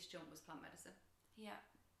 the biggest jump was plant medicine. Yeah.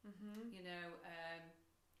 You know, and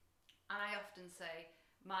I often say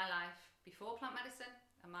my life before plant medicine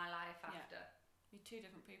and my life after. You're two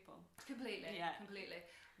different people. Completely. Yeah. Completely.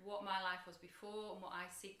 What my life was before and what I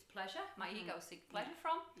seeked pleasure, my ego seeked pleasure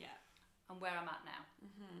from. Yeah. And where I'm at now,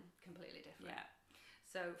 completely different. Yeah.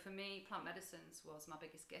 So for me, plant medicines was my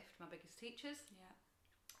biggest gift, my biggest teachers.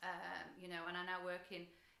 Yeah. You know, and I now work in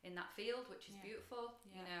that field, which is beautiful.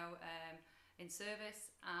 Yeah. You know, in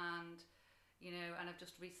service, and you know, and I've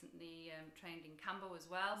just recently trained in Cambo as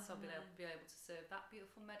well, so I'll be able to serve that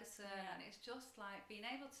beautiful medicine. And it's just like being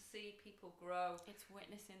able to see people grow. It's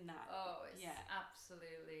witnessing that. Oh, it's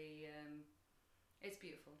absolutely. It's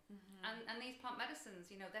beautiful. And these plant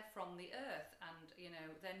medicines, you know, they're from the earth, and you know,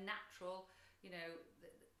 they're natural. You know,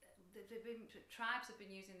 tribes have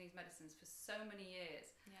been using these medicines for so many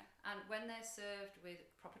years, and when they're served with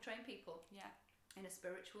proper trained people in a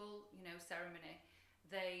spiritual, ceremony,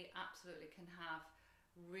 they absolutely can have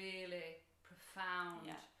really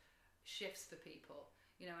profound shifts for people.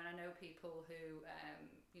 And I know people who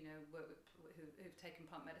work with, who've taken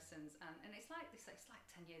plant medicines, and it's like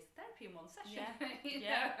 10 years of therapy in one session.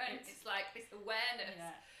 And it's like this awareness,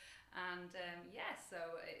 and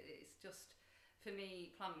so it's just, for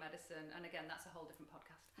me, plant medicine, and again, that's a whole different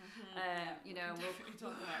podcast.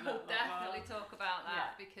 We'll definitely talk about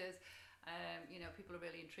that because people are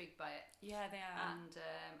really intrigued by it. Yeah, they are. And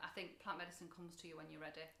I think plant medicine comes to you when you're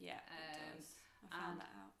ready. Yeah, it does. I found that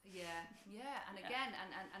out. Again,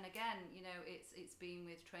 it's been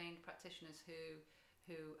with trained practitioners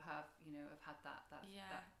who have had that.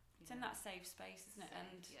 It's in that safe space, isn't it?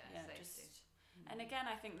 And again,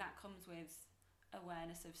 I think that comes with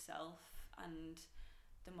awareness of self, and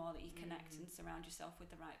the more that you connect and surround yourself with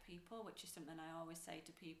the right people, which is something I always say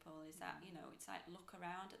to people, is that it's like, look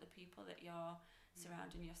around at the people that you're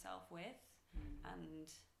surrounding yourself with, and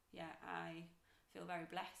I feel very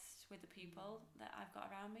blessed with the people that I've got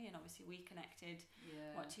around me. And obviously we connected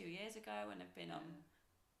 2 years ago, and have been on,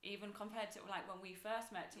 even compared to like when we first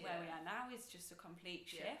met to where we are now, is just a complete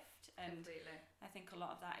shift. And completely. I think a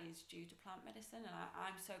lot of that is due to plant medicine, and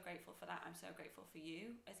I'm so grateful for that. I'm so grateful for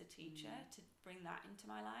you as a teacher to bring that into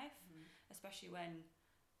my life, especially when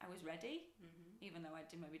I was ready, even though I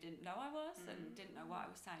maybe didn't know I was, and didn't know what I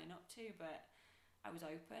was signing up to, but I was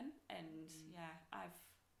open, and I've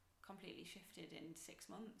completely shifted in 6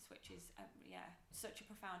 months, which is such a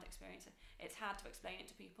profound experience. It's hard to explain it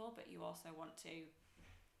to people, but you also want to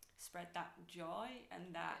spread that joy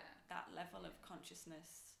and that level of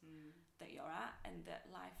consciousness that you're at, and that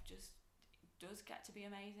life just does get to be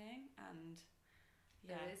amazing. And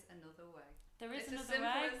there is another way. There is it's another as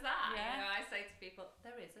simple way. as that. I say to people,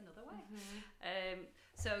 there is another way.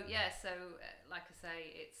 So like I say,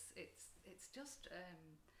 it's just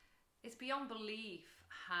it's beyond belief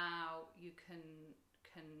how you can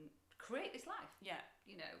create this life.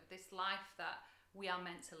 This life that we are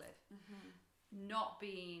meant to live, not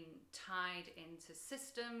being tied into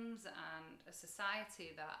systems and a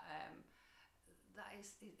society that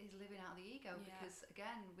is living out of the ego. Because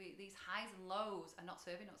again, these highs and lows are not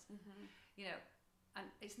serving us. And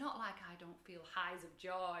it's not like I don't feel highs of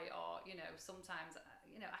joy, or sometimes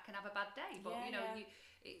I can have a bad day, but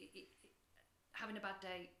having a bad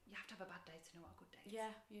day, you have to have a bad day to know what a good day is.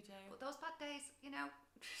 Yeah, you do. But those bad days, don't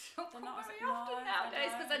come very often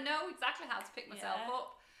nowadays, because I know exactly how to pick myself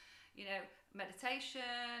up.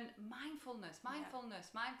 Meditation, mindfulness. I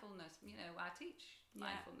teach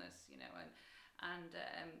mindfulness, and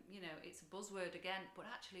it's a buzzword again, but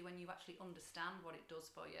actually when you actually understand what it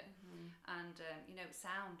does for you, and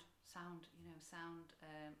sound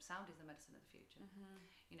is the medicine of the future.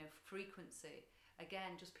 Frequency,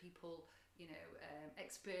 again, just people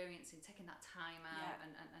experiencing, taking that time out,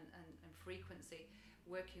 and frequency,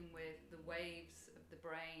 working with the waves of the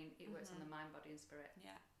brain. It works on the mind, body and spirit.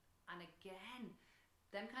 And again,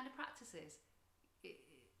 them kind of practices,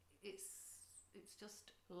 it's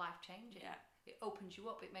just life changing. It opens you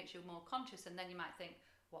up, it makes you more conscious, and then you might think,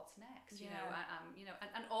 what's next?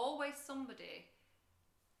 And always somebody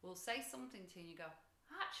will say something to you and you go,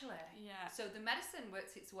 actually, so the medicine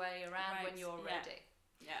works its way around when you're ready.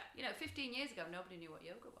 15 years ago, nobody knew what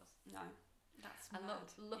yoga was. No, that's and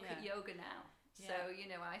look at yoga now. So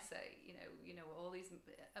I say, all these.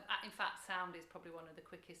 In fact, sound is probably one of the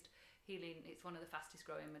quickest healing. It's one of the fastest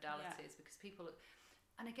growing modalities because people.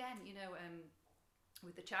 And again,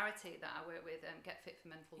 with the charity that I work with, Get Fit for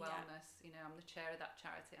Mental Wellness, I'm the chair of that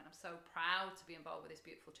charity, and I'm so proud to be involved with this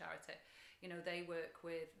beautiful charity. They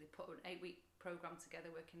put an 8-week program together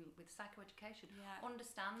working with psychoeducation,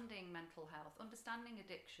 understanding mental health, understanding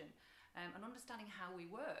addiction, and understanding how we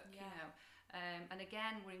work. And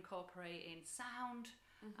again, we're incorporating sound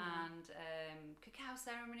and cacao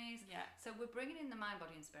ceremonies. So we're bringing in the mind,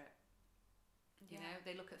 body and spirit.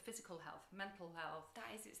 They look at physical health, mental health.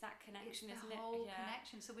 It's that connection, isn't it? It's the whole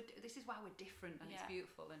connection. So this is why we're different, and it's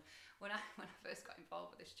beautiful. And when I first got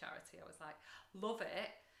involved with this charity, I was like, love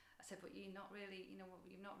it. I said, but you're not really,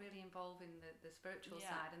 you're not really involved in the spiritual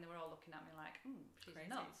side. And they were all looking at me like, she's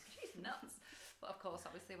crazy. nuts. She's nuts. But of course,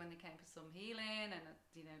 obviously, when they came for some healing and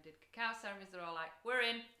did cacao ceremonies, they're all like, we're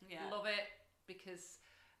in, love it, because.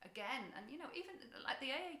 Again, and even like the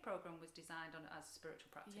AA program was designed as spiritual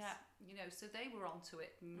practice. So they were onto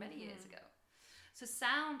it many years ago. So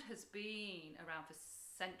sound has been around for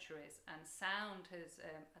centuries, and sound has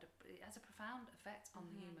has a profound effect on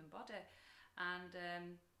the human body, and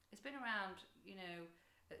it's been around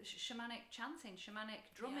shamanic chanting, shamanic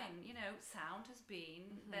drumming, you know, sound has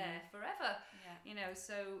been there forever, you know,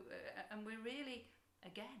 so, and we're really,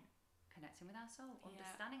 again, connecting with our soul,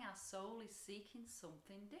 understanding our soul is seeking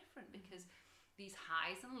something different, because these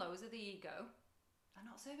highs and lows of the ego are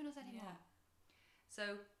not serving us anymore.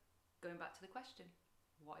 So going back to the question,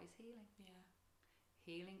 what is healing?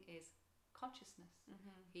 Healing is consciousness.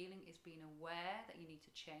 Healing is being aware that you need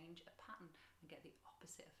to change a pattern and get the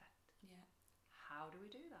opposite effect. How do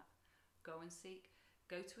we do that? Go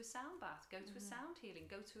to a sound bath, go to a sound healing,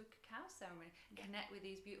 go to a cacao ceremony, connect with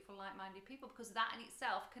these beautiful like-minded people, because that in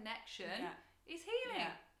itself, connection, is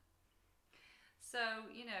healing. So,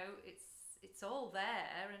 you know, it's all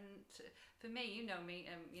there, and for me, you know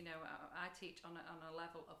me, you know, I teach on a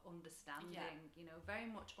level of understanding, you know,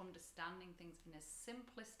 very much understanding things in a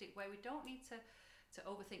simplistic way. We don't need to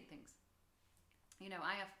overthink things. You know,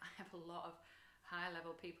 I have a lot of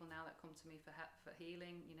high-level people now that come to me for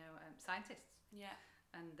healing, you know, scientists.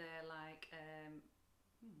 And they're like,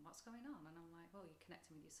 what's going on? And I'm like, well, you're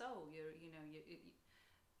connecting with your soul. You and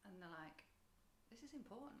they're like, this is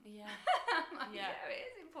important. Like,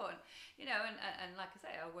 it is important. You know, and like I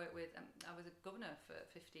say, I work with, I was a governor for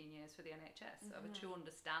 15 years for the NHS. So I have a true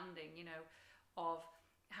understanding, you know, of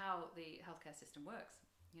how the healthcare system works,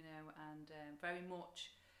 you know, and very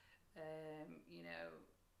much, you know,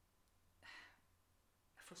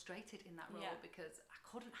 frustrated in that role because I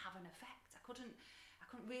couldn't have an effect. I couldn't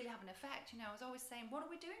really have an effect. You know, I was always saying, what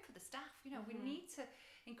are we doing for the staff? You know, we need to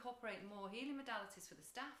incorporate more healing modalities for the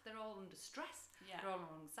staff. They're all under stress. They're all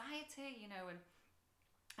under anxiety. You know, and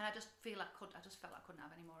I just felt I couldn't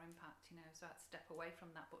have any more impact. You know, so I had to step away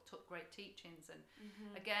from that, but took great teachings. And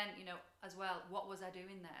again, you know, as well, what was I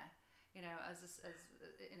doing there? You know, as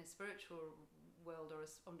in a spiritual world or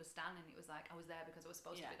understanding, it was like I was there because I was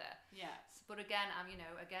supposed to be there. But again,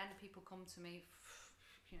 people come to me,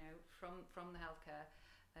 you know, from the healthcare,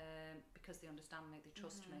 because they understand me, they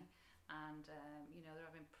trust me, and you know, they're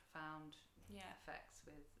having profound effects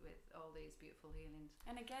with all these beautiful healings.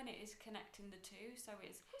 And again, it is connecting the two. So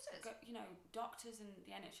it's, you know, doctors and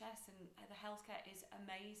the NHS and the healthcare is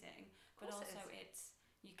amazing, but also it's,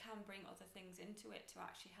 you can bring other things into it to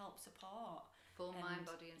actually help support full mind,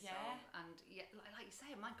 body and soul. And like you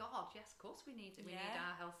say, my God, yes, of course we need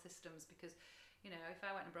our health systems, because, you know, if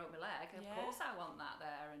I went and broke my leg, of course I want that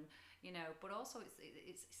there. And, you know, but also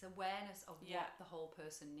it's awareness of what the whole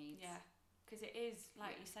person needs. Because it is,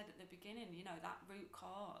 like you said at the beginning, you know, that root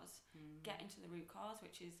cause, getting to the root cause,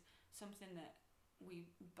 which is something that we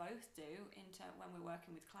both do when we're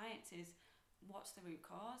working with clients, is what's the root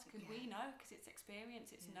cause? Because we know, because it's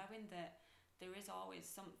experience, it's knowing that there is always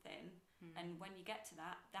something, and when you get to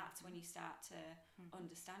that, that's when you start to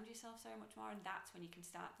understand yourself so much more, and that's when you can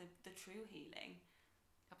start the true healing.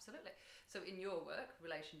 Absolutely. So in your work,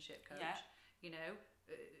 relationship coach, you know,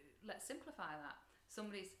 let's simplify that.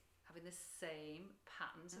 Somebody's having the same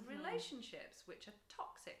patterns of relationships, which are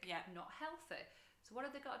toxic, not healthy. So what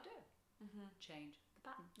have they got to do? Change the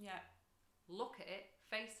pattern. Look at it,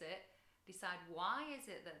 face it, decide why is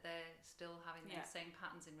it that they're still having the same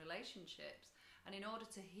patterns in relationships. And in order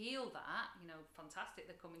to heal that, you know, fantastic,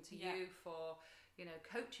 they're coming to you for, you know,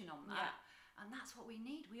 coaching on that. And that's what we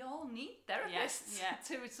need. We all need therapists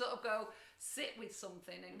to sort of go sit with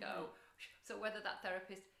something and go. So whether that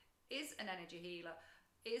therapist is an energy healer,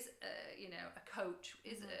 is you know, a coach,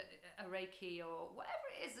 is a Reiki, or whatever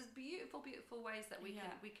it is, there's beautiful, beautiful ways that we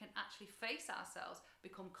can actually face ourselves,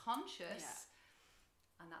 become conscious,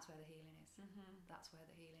 and that's where the healing is. That's where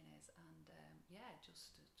the healing is. And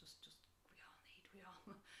just we all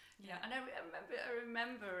and I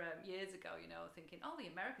remember years ago, you know, thinking, oh,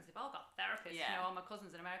 the Americans, they've all got therapists. You know, all my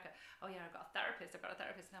cousins in America, oh yeah, I've got a therapist,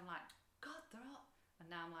 and I'm like, God, they're all, and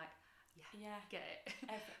now I'm like, get it.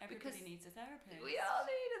 Everybody needs a therapist. We all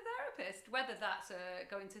need a therapist, whether that's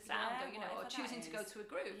going to sound, or, you know, or choosing to go to a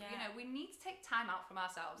group. You know, we need to take time out from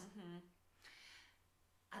ourselves,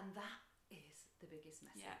 and that is the biggest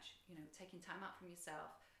message. You know, taking time out from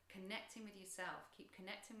yourself, connecting with yourself, keep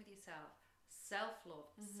connecting with yourself,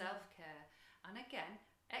 self-love, self-care, and again,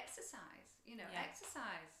 exercise. You know,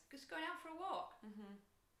 exercise, just going out for a walk,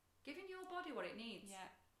 giving your body what it needs.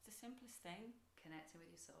 It's the simplest thing. Connecting with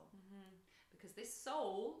your soul, because this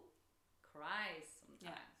soul cries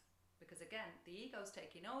sometimes, because again, the ego's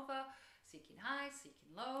taking over, seeking highs, seeking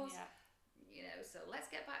lows. You know, so let's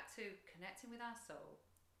get back to connecting with our soul.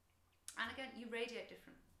 And again, you radiate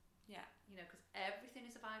different. You know, because everything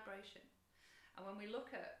is a vibration. And when we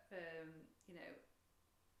look at, you know,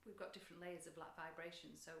 we've got different layers of like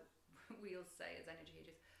vibration. So we'll say as energy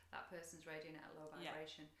healers, that person's radiating at a low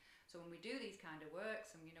vibration. So when we do these kind of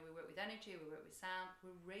works, and we work with energy, we work with sound,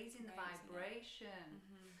 we're raising the vibration.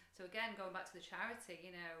 So again, going back to the charity,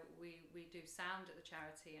 we do sound at the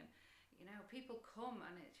charity, and people come,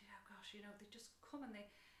 and they just come, and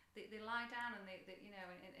they lie down, and they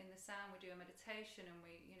in the sound we do a meditation, and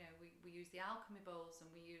we use the alchemy bowls, and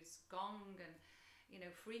we use gong and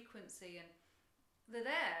frequency, and they're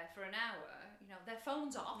there for an hour, their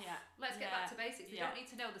phone's off. Let's get back to basics. They don't need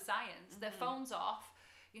to know the science. Their phone's off.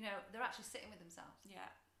 They're actually sitting with themselves.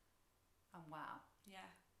 And wow.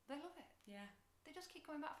 They love it. They just keep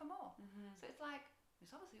going back for more. So it's like,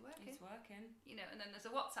 it's obviously working. It's working. And then there's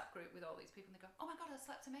a WhatsApp group with all these people, and they go, oh my God, I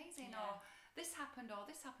slept amazing, or this happened,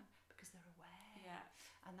 because they're aware.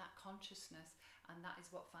 And that consciousness, and that is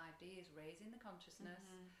what 5D is, raising the consciousness.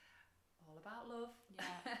 All about love.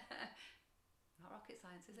 Not rocket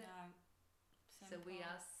science, is it? No. So we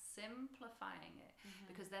are simplifying it,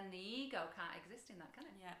 because then the ego can't exist in that, can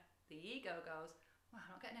it? The ego goes, well,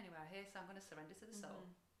 I'm not getting anywhere here, so I'm going to surrender to the soul.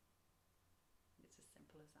 It's as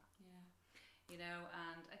simple as that.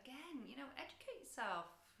 And again, educate yourself.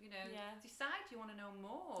 Decide you want to know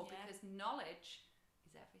more, because knowledge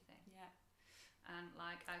is everything. And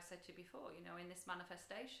like I said to you before, in this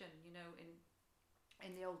manifestation, in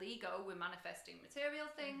the old ego, we're manifesting material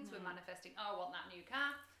things. We're manifesting, I want that new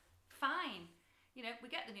car. Fine. We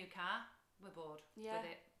get the new car, we're bored with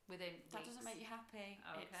it within that weeks. Doesn't make you happy.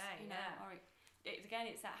 Okay, or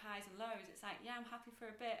it's that highs and lows. It's like, I'm happy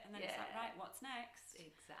for a bit, and then it's like, right, what's next?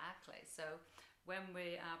 Exactly. So when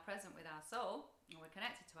we are present with our soul, and we're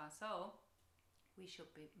connected to our soul, we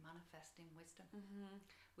should be manifesting wisdom.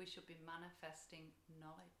 We should be manifesting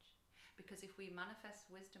knowledge. Because if we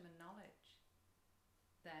manifest wisdom and knowledge,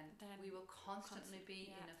 then we will constantly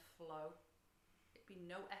be in a flow. It'd be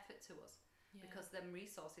no effort to us, because them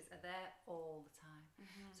resources are there all the time.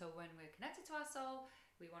 So when we're connected to our soul,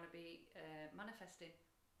 we want to be manifesting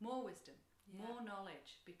more wisdom, more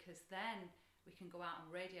knowledge, because then we can go out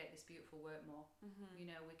and radiate this beautiful work more.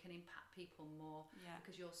 We can impact people more,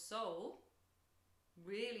 because your soul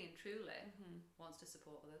really and truly wants to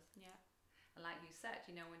support others. And like you said,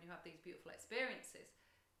 when you have these beautiful experiences,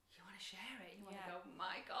 you want to share it. You want to go,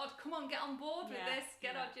 my God, come on, get on board with this.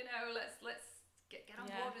 Get on, let's get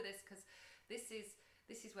on board with this, because this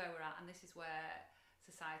is where we're at, and this is where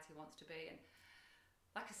society wants to be. And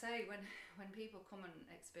like I say, when people come and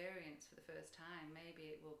experience for the first time,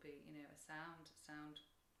 maybe it will be a sound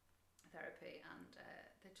therapy, and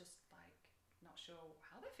they're just like not sure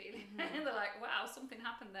how they're feeling. And they're like, wow, something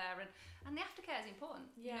happened there, and the aftercare is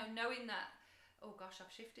important. Knowing that, oh gosh,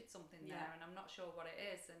 I've shifted something there, and I'm not sure what it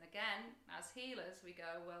is. And again, as healers, we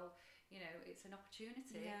go, well, it's an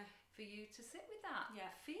opportunity for you to sit with that,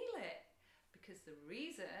 feel it, because the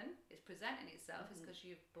reason it's presenting itself is because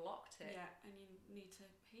you've blocked it. And you need to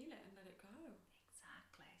heal it and let it go.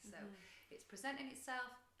 Exactly. So it's presenting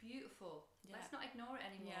itself, beautiful. Let's not ignore it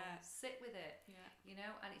anymore. Sit with it.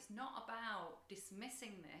 And it's not about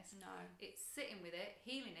dismissing this. No. It's sitting with it,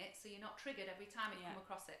 healing it, so you're not triggered every time you come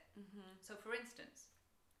across it. So for instance,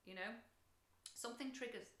 something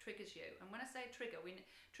triggers you, and when I say trigger,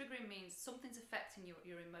 triggering means something's affecting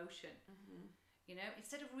your emotion.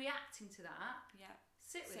 Instead of reacting to that,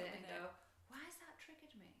 sit with it and go, why has that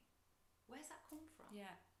triggered me? Where's that come from?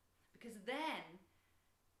 Because then,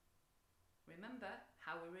 remember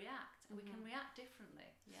how we react, and we can react differently.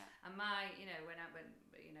 And when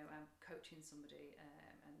I'm coaching somebody,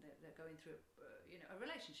 and they're going through a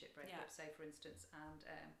relationship breakup, say for instance, and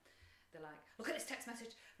they're like, look at this text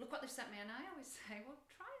message, look what they've sent me. And I always say, well,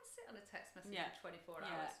 try and sit on a text message for 24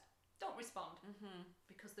 hours. Don't respond,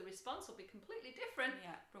 because the response will be completely different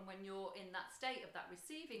from when you're in that state of that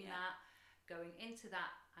receiving that, going into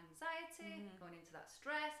that anxiety, going into that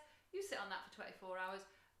stress. You sit on that for 24 hours.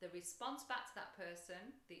 The response back to that person,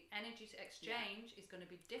 the energy to exchange is going to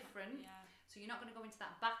be different. So you're not going to go into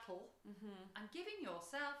that battle and giving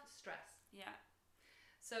yourself stress.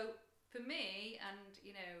 So for me, and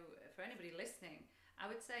for anybody listening, I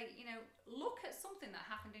would say, look at something that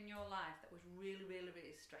happened in your life that was really, really,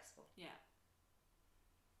 really stressful.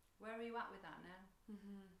 Where are you at with that now?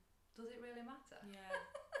 Does it really matter?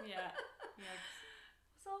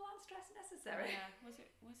 Was all that stress necessary? Was it?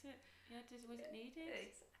 Was it needed?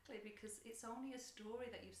 Exactly, because it's only a story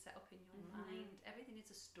that you've set up in your mind. Everything is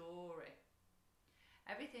a story.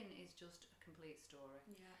 Everything is just a complete story.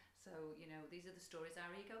 So, these are the stories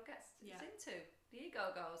our ego gets into. The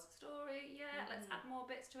ego goes, story, let's add more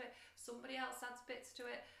bits to it. Somebody else adds bits to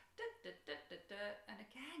it. And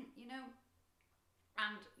again,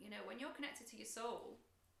 when you're connected to your soul,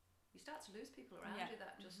 you start to lose people around you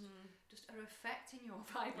that just are affecting your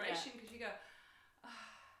vibration, because you go,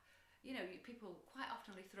 people quite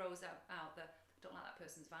often throws out the don't like that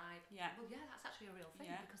person's vibe. Yeah. Well, yeah, that's actually a real thing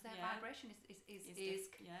because their Yeah. vibration is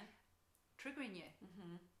Yeah. triggering you.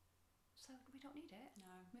 Mm-hmm. So we don't need it. No.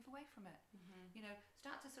 Move away from it. Mm-hmm.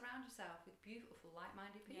 Start to surround yourself with beautiful,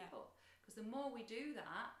 like-minded people. Because the more we do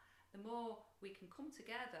that, the more we can come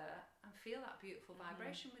together and feel that beautiful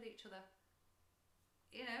vibration with each other.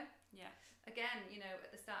 Yeah. Again, at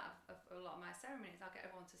the start of a lot of my ceremonies, I'll get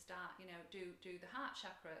everyone to start, do the heart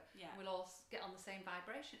chakra. Yeah. And we'll all get on the same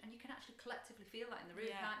vibration, and you can actually collectively feel that in the room,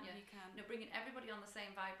 can't you? You can. Bringing everybody on the same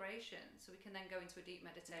vibration, so we can then go into a deep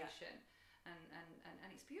meditation, and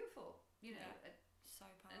it's beautiful, So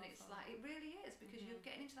powerful. And it's like, it really is, because you're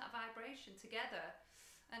getting into that vibration together.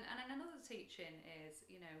 And another teaching is,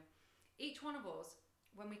 each one of us,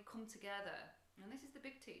 when we come together, and this is the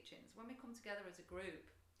big teachings, when we come together as a group,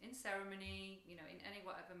 in ceremony, in any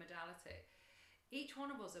whatever modality, each one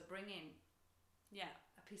of us are bringing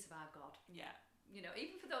a piece of our God. Yeah.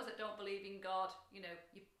 Even for those that don't believe in God, you're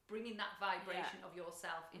bringing that vibration of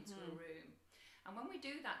yourself into a room. And when we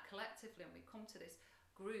do that collectively, and we come to this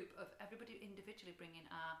group of everybody individually bringing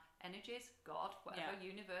our energies, God, whatever,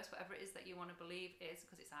 universe, whatever it is that you want to believe is,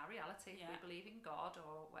 because it's our reality, if we believe in God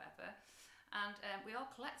or whatever, and we all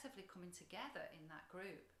collectively coming together in that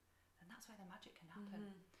group, and that's where the magic can happen.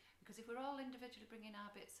 Because if we're all individually bringing our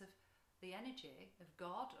bits of the energy of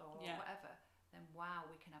God or whatever, then wow,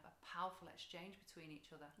 we can have a powerful exchange between each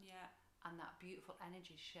other. Yeah. And that beautiful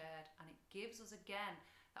energy is shared, and it gives us again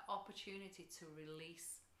that opportunity to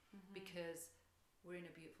release, because we're in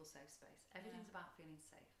a beautiful safe space. Everything's about feeling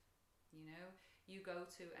safe. You go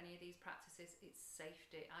to any of these practices, it's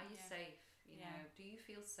safety. Are you safe? Do you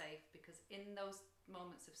feel safe? Because in those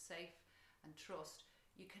moments of safe and trust,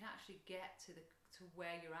 you can actually get to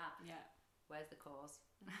where you're at. Yeah. Where's the cause?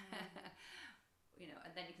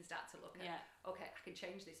 And then you can start to look at, okay, I can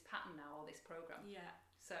change this pattern now, or this program. Yeah.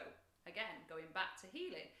 So again, going back to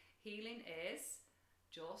healing. Healing is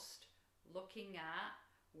just looking at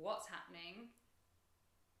what's happening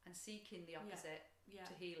and seeking the opposite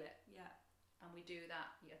to heal it. Yeah. And we do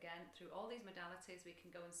that again through all these modalities. We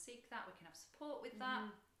can go and seek that. We can have support with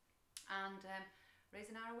that, and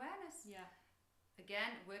raising our awareness. Yeah.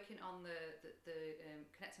 Again, working on the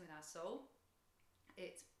connecting with our soul.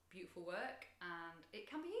 It's beautiful work, and it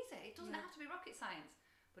can be easy. It doesn't have to be rocket science.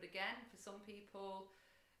 But again, for some people,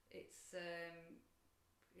 it's the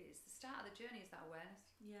start of the journey is that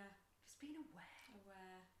awareness. Yeah. Just being aware.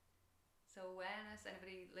 Aware. So awareness.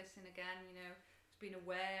 Anybody listening again, just being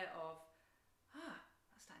aware of.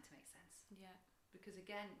 That's starting to make sense. Yeah. Because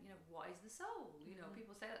again, what is the soul?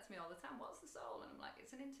 People say that to me all the time. What's the soul? And I'm like,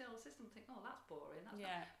 it's an internal system. I think, oh, that's boring. That's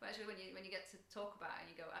not. But actually, when you get to talk about it, and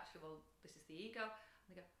you go, actually, well, this is the ego.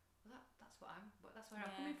 And they go, well, that's where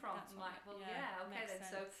I'm coming from. I'm like, well, okay then.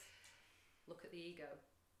 Sense. So look at the ego.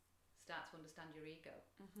 Start to understand your ego,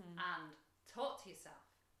 and talk to yourself.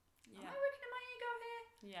 Am I working on my ego here?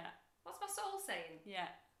 Yeah. What's my soul saying? Yeah.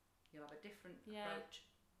 You'll have a different approach.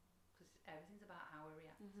 Everything's about how we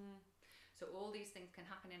react. So all these things can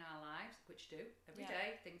happen in our lives, which do every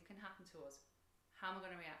day. Things can happen to us. How am I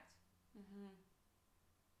going to react?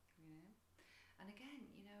 And again,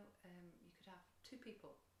 you could have two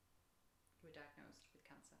people who are diagnosed with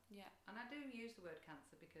cancer. Yeah. And I do use the word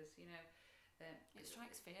cancer because it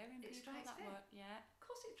strikes fear in people. Strikes fear. Word. Yeah. Of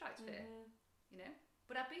course, it strikes fear.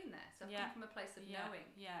 But I've been there, so I've come from a place of knowing.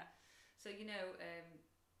 Yeah. So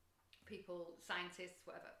people, scientists,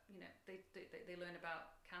 whatever, they learn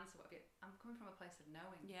about cancer, whatever. I'm coming from a place of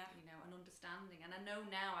knowing, and understanding. And I know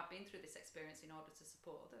now I've been through this experience in order to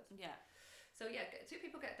support others. Yeah. So two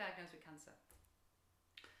people get diagnosed with cancer.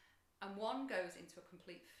 And one goes into a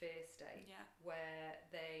complete fear state where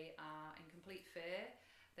they are in complete fear.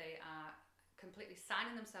 They are completely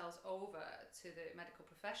signing themselves over to the medical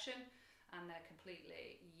profession, and they're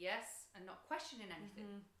completely yes and not questioning anything.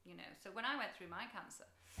 So when I went through my cancer,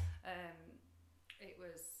 it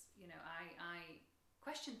was, I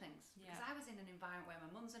questioned things because I was in an environment where my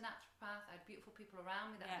mum's a naturopath. I had beautiful people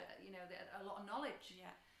around me that had, they had a lot of knowledge. Yeah.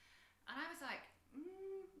 And I was like,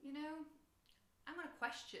 I'm going to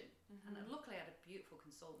question. And then luckily I had a beautiful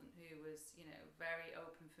consultant who was, very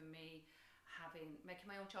open for me making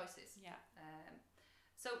my own choices. Yeah.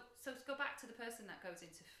 So to go back to the person that goes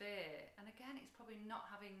into fear, and again, it's probably not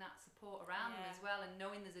having that support around them as well, and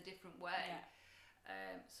knowing there's a different way.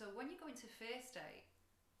 Yeah. So when you go into fear state,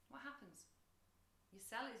 what happens? Your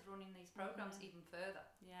cell is running these programs even further.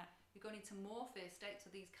 Yeah. You're going into more fear state,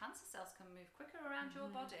 so these cancer cells can move quicker around your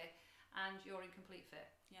body, and you're in complete fear.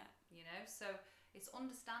 Yeah. So it's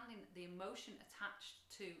understanding the emotion attached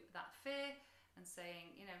to that fear, and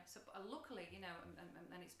saying, you know, so luckily, you know,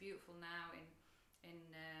 and it's beautiful now in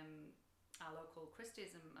our local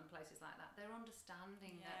Christies and places like that, they're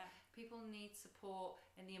understanding that people need support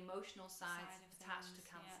in the emotional side attached to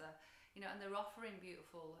cancer. You know, and they're offering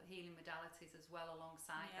beautiful healing modalities as well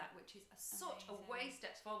alongside that, which is such a way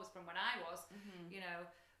steps forward from when I was, you know,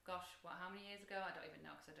 gosh, how many years ago? I don't even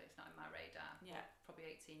know, because it's not in my radar.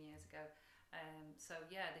 Probably 18 years ago. So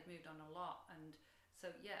yeah, they've moved on a lot, and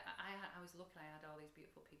so yeah, I was lucky. I had all these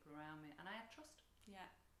beautiful people around me, and I had trust.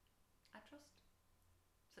 I trust.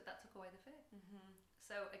 So that took away the fear.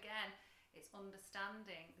 So again, it's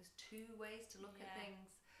understanding. There's two ways to look at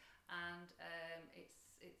things, and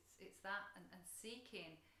it's that, and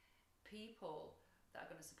seeking people that are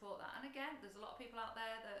going to support that. And again, there's a lot of people out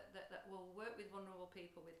there that will work with vulnerable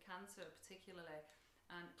people with cancer, particularly,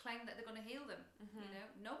 and claim that they're going to heal them. You know,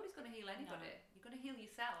 nobody's going to heal anybody. No. You're going to heal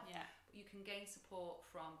yourself. But you can gain support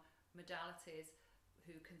from modalities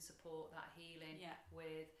who can support that healing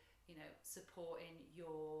with, you know, supporting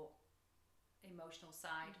your emotional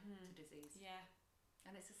side to disease.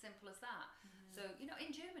 And it's as simple as that. So, you know,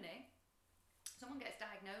 in Germany, someone gets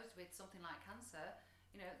diagnosed with something like cancer,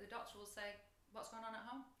 you know, the doctor will say, what's going on at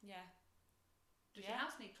home? Does your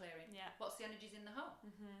house need clearing? What's the energies in the home?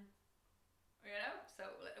 You know, so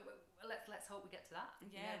let's hope we get to that.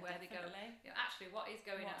 You know, where definitely. They go, you know, actually, what is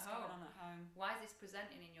going on at home? Why is this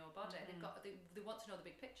presenting in your body? They want to know the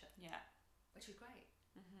big picture. Which is great.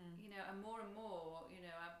 You know, and more, you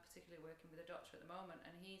know, I'm particularly working with a doctor at the moment,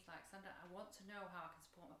 and he's like, Sandra, I want to know how I can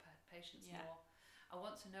support my patients more. I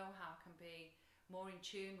want to know how I can be more in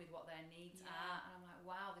tune with what their needs are. And I'm like,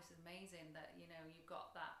 wow, this is amazing that, you know, you've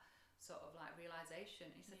got that sort of like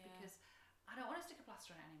realization. He said, because I don't want to stick a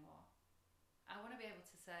plaster on it anymore. I want to be able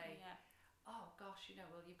to say, oh gosh, you know,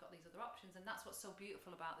 well, you've got these other options. And that's what's so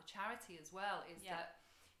beautiful about the charity as well, is that,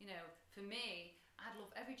 you know, for me, I'd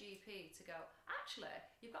love every GP to go, actually,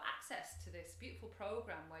 you've got access to this beautiful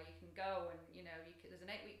program where you can go and, you know, there's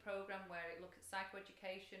an 8-week program where it looks at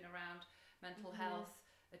psychoeducation around mental health,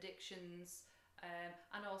 addictions,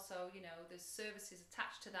 and also, you know, there's services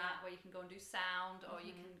attached to that where you can go and do sound, or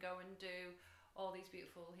you can go and do all these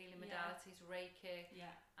beautiful healing modalities, Reiki,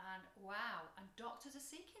 and wow, and doctors are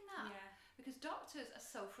seeking that because doctors are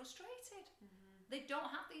so frustrated. They don't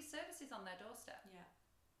have these services on their doorstep.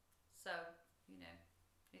 So, you know,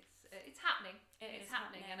 it's happening. It's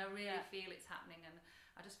happening, and I really feel it's happening, and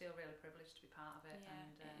I just feel really privileged to be part of it.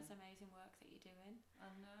 And it is amazing work that you're doing. I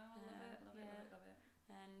know, I love it.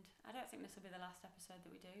 And I don't think this will be the last episode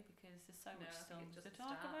that we do, because there's so much still to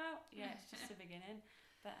talk about. It's just the beginning.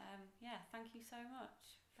 But thank you so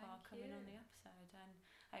much for coming on the episode, and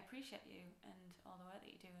I appreciate you and all the work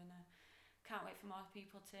that you're doing. Can't wait for more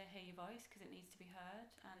people to hear your voice, because it needs to be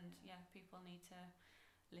heard, and people need to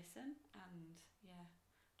listen and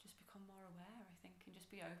just become more aware, I think, and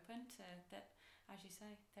just be open to that, as you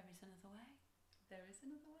say, there is another way. There is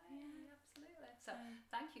another way, absolutely. So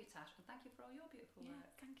thank you, Tash, and thank you for all your beautiful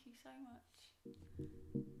work. Thank you so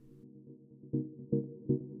much.